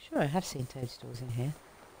 I'm sure I have seen toadstools in here.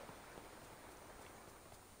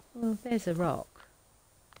 Well, there's a rock.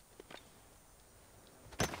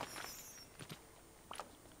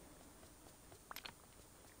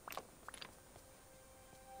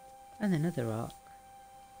 And another rock.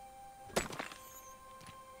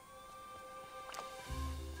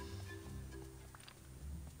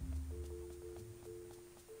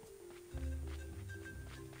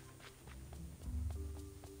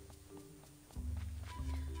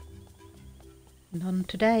 None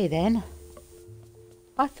today then.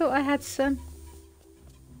 I thought I had some.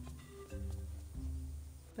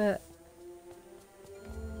 But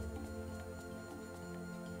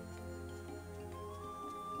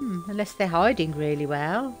unless they're hiding really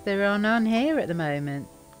well, there are none here at the moment.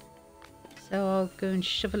 So I'll go and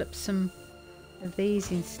shovel up some of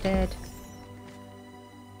these instead.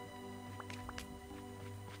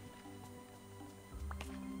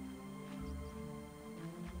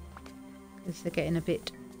 Because they're getting a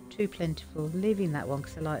bit too plentiful. Leaving that one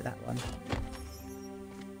because I like that one.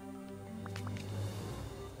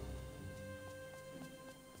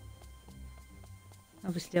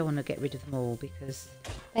 Obviously I want to get rid of them all because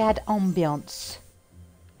they add ambiance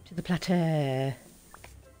to the plateau.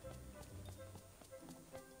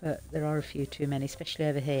 But there are a few too many, especially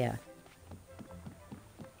over here.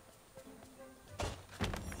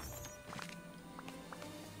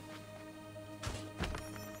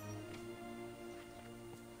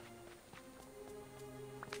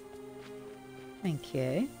 Thank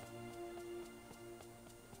you.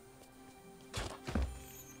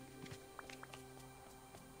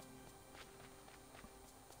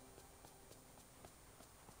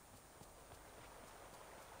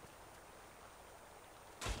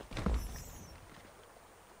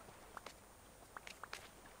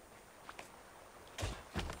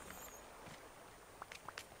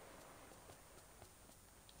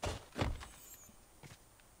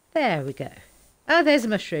 There we go. Oh, there's a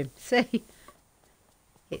mushroom. See?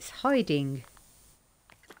 It's hiding.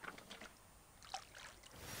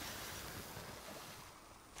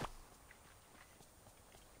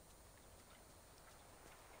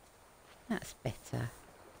 That's better.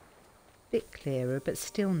 Bit clearer, but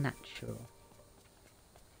still natural.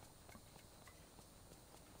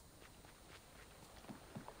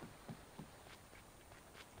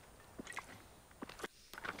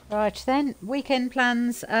 Right then, weekend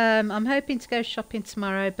plans. I'm hoping to go shopping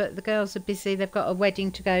tomorrow, but the girls are busy. They've got a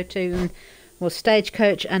wedding to go to, well,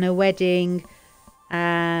 stagecoach and a wedding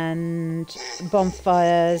and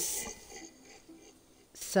bonfires.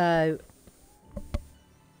 So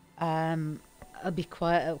I'll be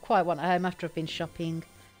quite want at home after I've been shopping.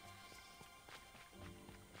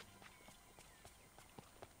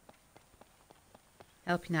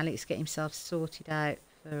 Helping Alex get himself sorted out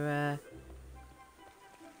for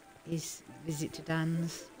his visit to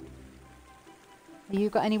Dan's. Have you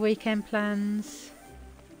got any weekend plans?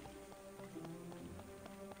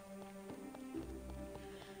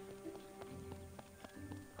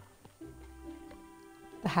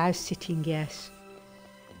 The house sitting, yes.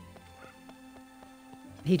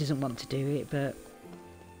 He doesn't want to do it, but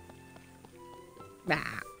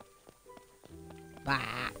bah.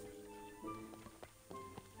 Bah.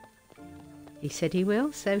 He said he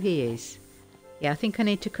will, so he is. Yeah, I think I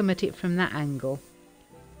need to come at it from that angle.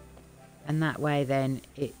 And that way then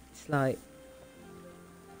it's like,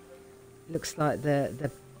 looks like the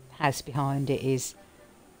house behind it is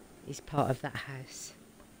part of that house.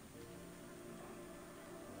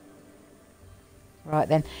 Right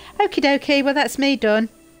then. Okie dokie, well that's me done.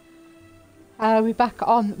 I'll be back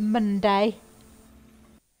on Monday.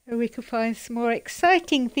 We can find some more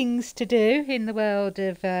exciting things to do in the world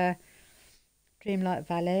of Dreamlight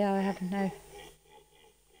Valley. I have no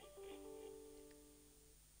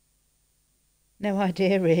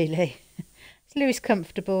idea really. Is Lewis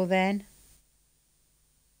comfortable then?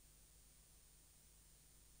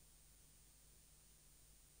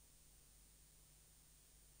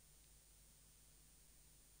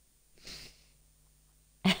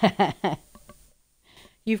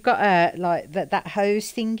 You've got like that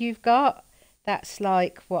hose thing you've got. That's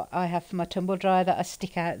like what I have for my tumble dryer that I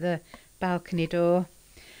stick out the balcony door.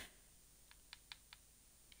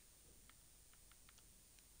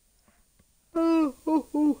 Oh,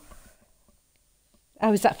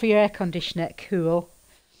 is that for your air conditioner? Cool.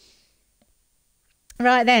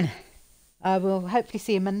 Right then, I will hopefully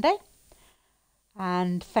see you Monday.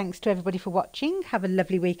 And thanks to everybody for watching. Have a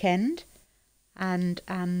lovely weekend. And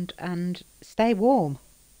stay warm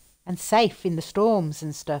and safe in the storms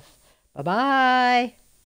and stuff. Bye-bye.